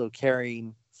you're also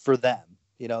caring for them.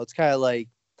 It's kind of like,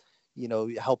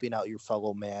 helping out your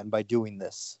fellow man by doing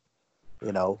this,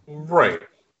 Right.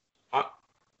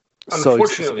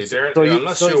 Unfortunately,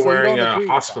 unless you're wearing a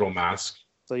hospital mask.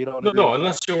 So you don't. No,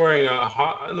 unless you're wearing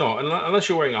unless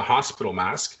you're wearing a hospital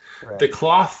mask, right. The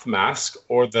cloth mask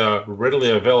or the readily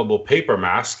available paper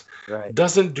mask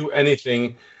doesn't do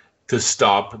anything to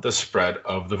stop the spread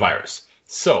of the virus.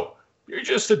 So you're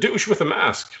just a douche with a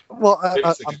mask. Well,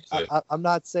 I'm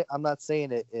not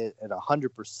saying it at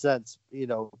 100%.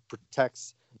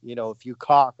 Protects. If you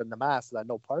cough in the mask, that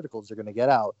no particles are going to get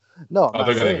out. No,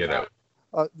 they're going to get out.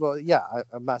 Well, yeah,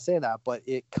 I'm not saying that, but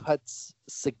it cuts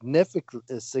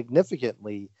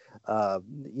significantly,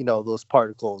 those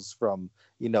particles from,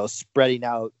 spreading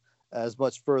out as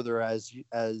much further as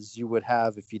you would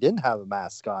have if you didn't have a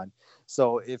mask on.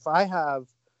 So if I have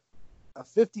a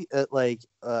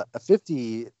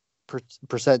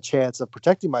 50% chance of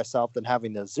protecting myself than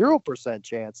having a 0%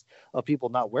 chance of people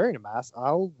not wearing a mask,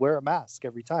 I'll wear a mask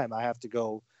every time I have to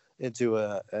go into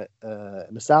an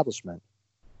establishment.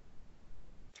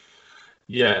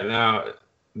 Yeah, now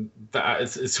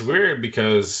it's weird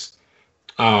because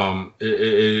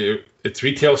it's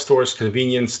retail stores,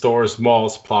 convenience stores,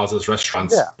 malls, plazas,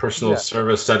 restaurants, personal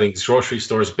service settings, grocery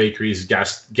stores, bakeries,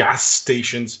 gas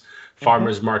stations,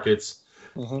 farmers markets,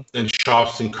 and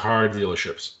shops and car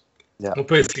dealerships. Yeah,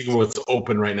 basically what's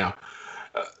open right now.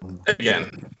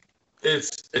 Again,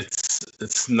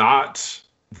 it's not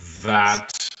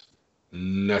that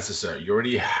necessary. You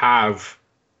already have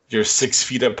your 6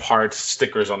 feet apart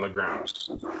stickers on the ground.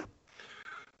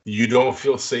 You don't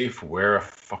feel safe, wear a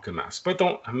fucking mask. But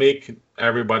don't make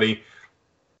everybody,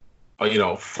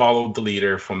 follow the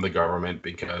leader from the government,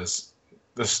 because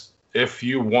if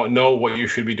you know what you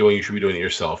should be doing it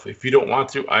yourself. If you don't want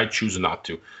to, I choose not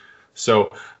to. So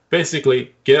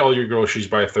basically, get all your groceries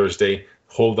by Thursday,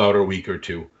 hold out a week or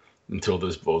two until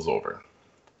this blows over.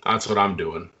 That's what I'm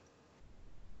doing.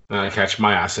 And I catch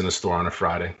my ass in the store on a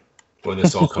Friday when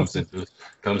this all comes into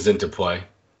play.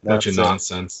 Bunch of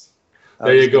nonsense.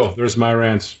 There you go. There's my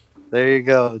rant. There you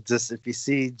go. Just if you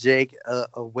see Jake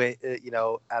away,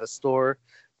 at a store,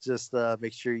 just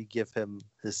make sure you give him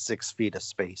his 6 feet of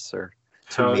space, or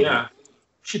 2 meters. Yeah. You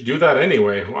should do that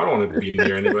anyway. I don't want to be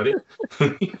near anybody.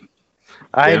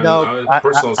 I know.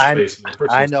 Personal space.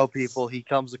 I know people. He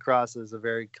comes across as a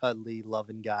very cuddly,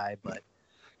 loving guy, but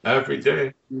every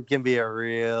day you can be a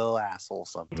real asshole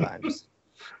sometimes.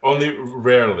 Only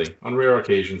rarely. On rare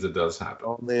occasions, it does happen.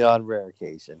 Only on rare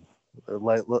occasion.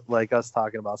 Like us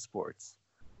talking about sports.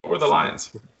 Or the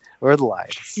Lions. Or the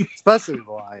Lions. Especially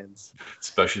the Lions.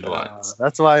 Especially the Lions.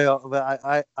 That's why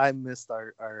I missed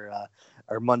our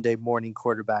Monday morning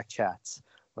quarterback chats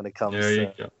when it comes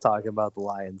to talking about the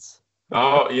Lions.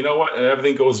 Oh, you know what?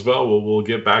 Everything goes well. We'll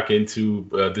get back into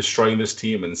destroying this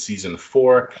team in season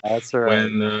 4. That's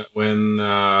right. When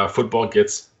football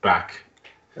gets back.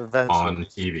 Eventually. On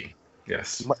TV,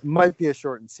 yes. Might be a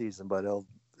shortened season, but it'll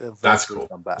that's cool.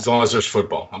 Come back. As long as there's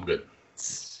football, I'm good.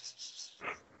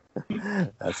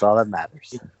 That's all that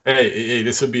matters. Hey,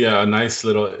 this would be a nice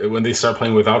little. When they start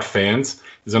playing without fans,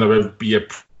 there's gonna be a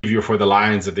preview for the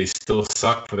Lions that they still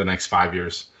suck for the next 5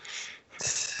 years.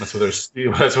 That's what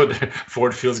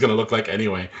Ford Field's gonna look like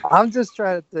anyway. I'm just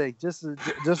trying to think. Just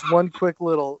one quick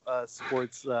little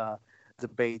sports.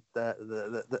 Debate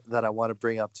that I want to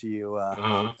bring up to you,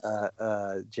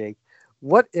 Jake.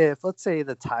 What if, let's say,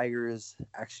 the Tigers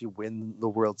actually win the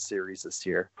World Series this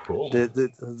year? Cool.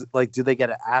 Do they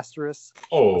get an asterisk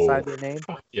beside their name?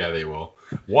 Yeah, they will.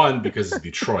 1, because it's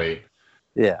Detroit.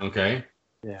 Yeah. Okay.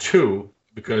 Yeah. 2,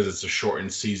 because it's a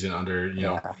shortened season under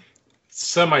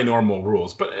semi-normal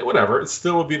rules. But whatever, it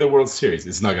still will be the World Series.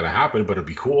 It's not going to happen, but it'd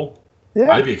be cool.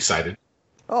 Yeah. I'd be excited.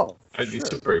 Oh, I'd be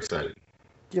super excited.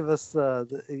 give us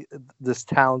this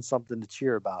town something to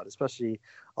cheer about, especially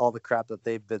all the crap that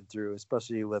they've been through,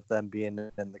 especially with them being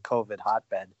in the COVID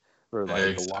hotbed for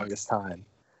like the longest time.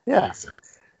 Yeah.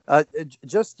 Exactly.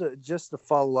 Just to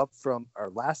follow up from our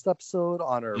last episode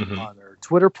on our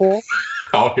Twitter poll.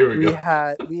 Oh, here we go.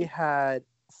 We had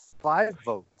 5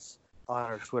 votes on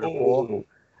our Twitter poll,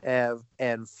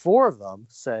 and 4 of them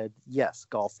said yes,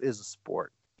 golf is a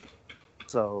sport.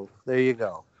 So there you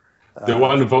go. The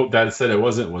one vote that said it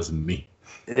wasn't was me.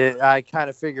 I kind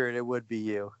of figured it would be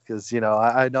you because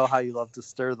I know how you love to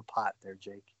stir the pot there,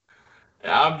 Jake.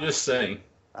 Yeah, I'm just saying.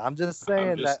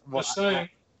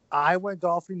 I went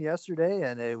golfing yesterday,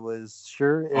 and it was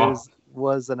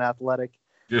was an athletic.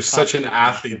 You're such an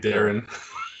athlete, Darrin.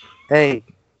 Hey,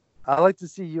 I like to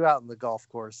see you out in the golf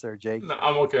course there, Jake. No,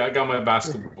 I'm okay. I got my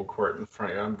basketball court in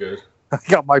front. I'm good. I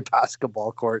got my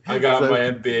basketball court. I got my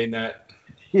NBA net.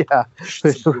 Yeah.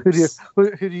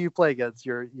 Who do you play against?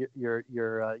 Your 2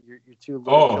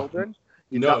 little children?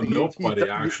 Nobody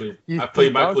actually. I play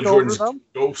Michael Jordan's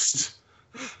ghost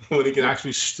when he can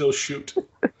actually still shoot.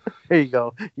 There you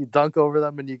go. You dunk over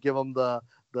them and you give them the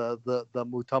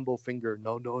Mutombo finger.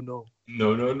 No. No.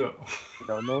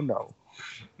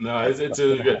 No, it's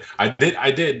really good. I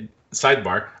did.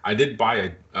 Sidebar. I did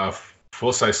buy a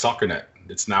full-size soccer net.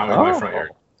 It's now in my front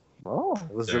yard. Oh,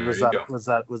 was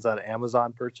that an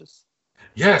Amazon purchase?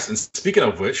 Yes, and speaking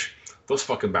of which, those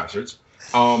fucking bastards.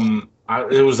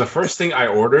 It was the first thing I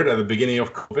ordered at the beginning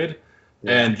of COVID,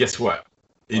 and guess what?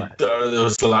 It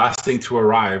was the last thing to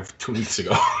arrive 2 weeks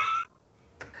ago.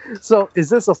 So, is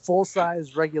this a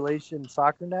full-size regulation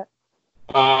soccer net?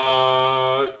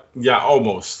 Yeah,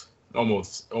 almost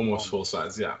full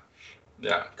size. Yeah,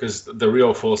 because the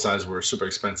real full size were super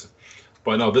expensive,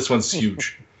 but no, this one's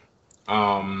huge.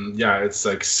 Yeah, it's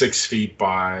like 6 feet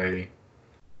by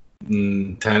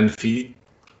 10 feet.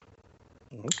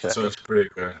 Okay. So it's pretty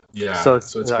good. Yeah. So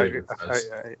it's pretty good.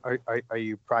 Are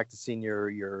you practicing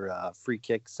your free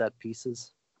kick set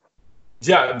pieces?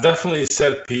 Yeah, definitely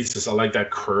set pieces. I like that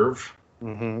curve.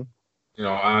 Mm-hmm.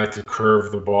 I like to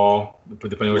curve the ball,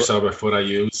 depending on which side of my foot I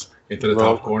use, into the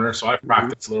top corner. So I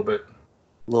practice a little bit.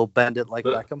 A little bend it like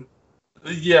Beckham?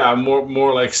 Yeah,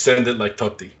 more like send it like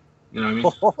Totti. You know what I mean?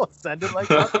 Oh, send it like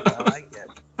Totti. I like it.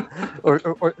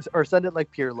 Or send it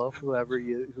like Pirlo, whoever.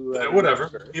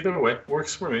 Whatever. Either way,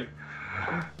 works for me.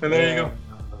 And there you go.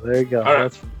 There you go. All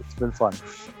right. It's been fun.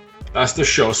 That's the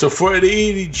show. So for the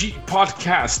ADG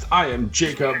podcast, I am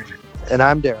Jacob. And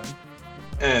I'm Darrin.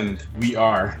 And we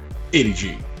are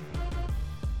ADG.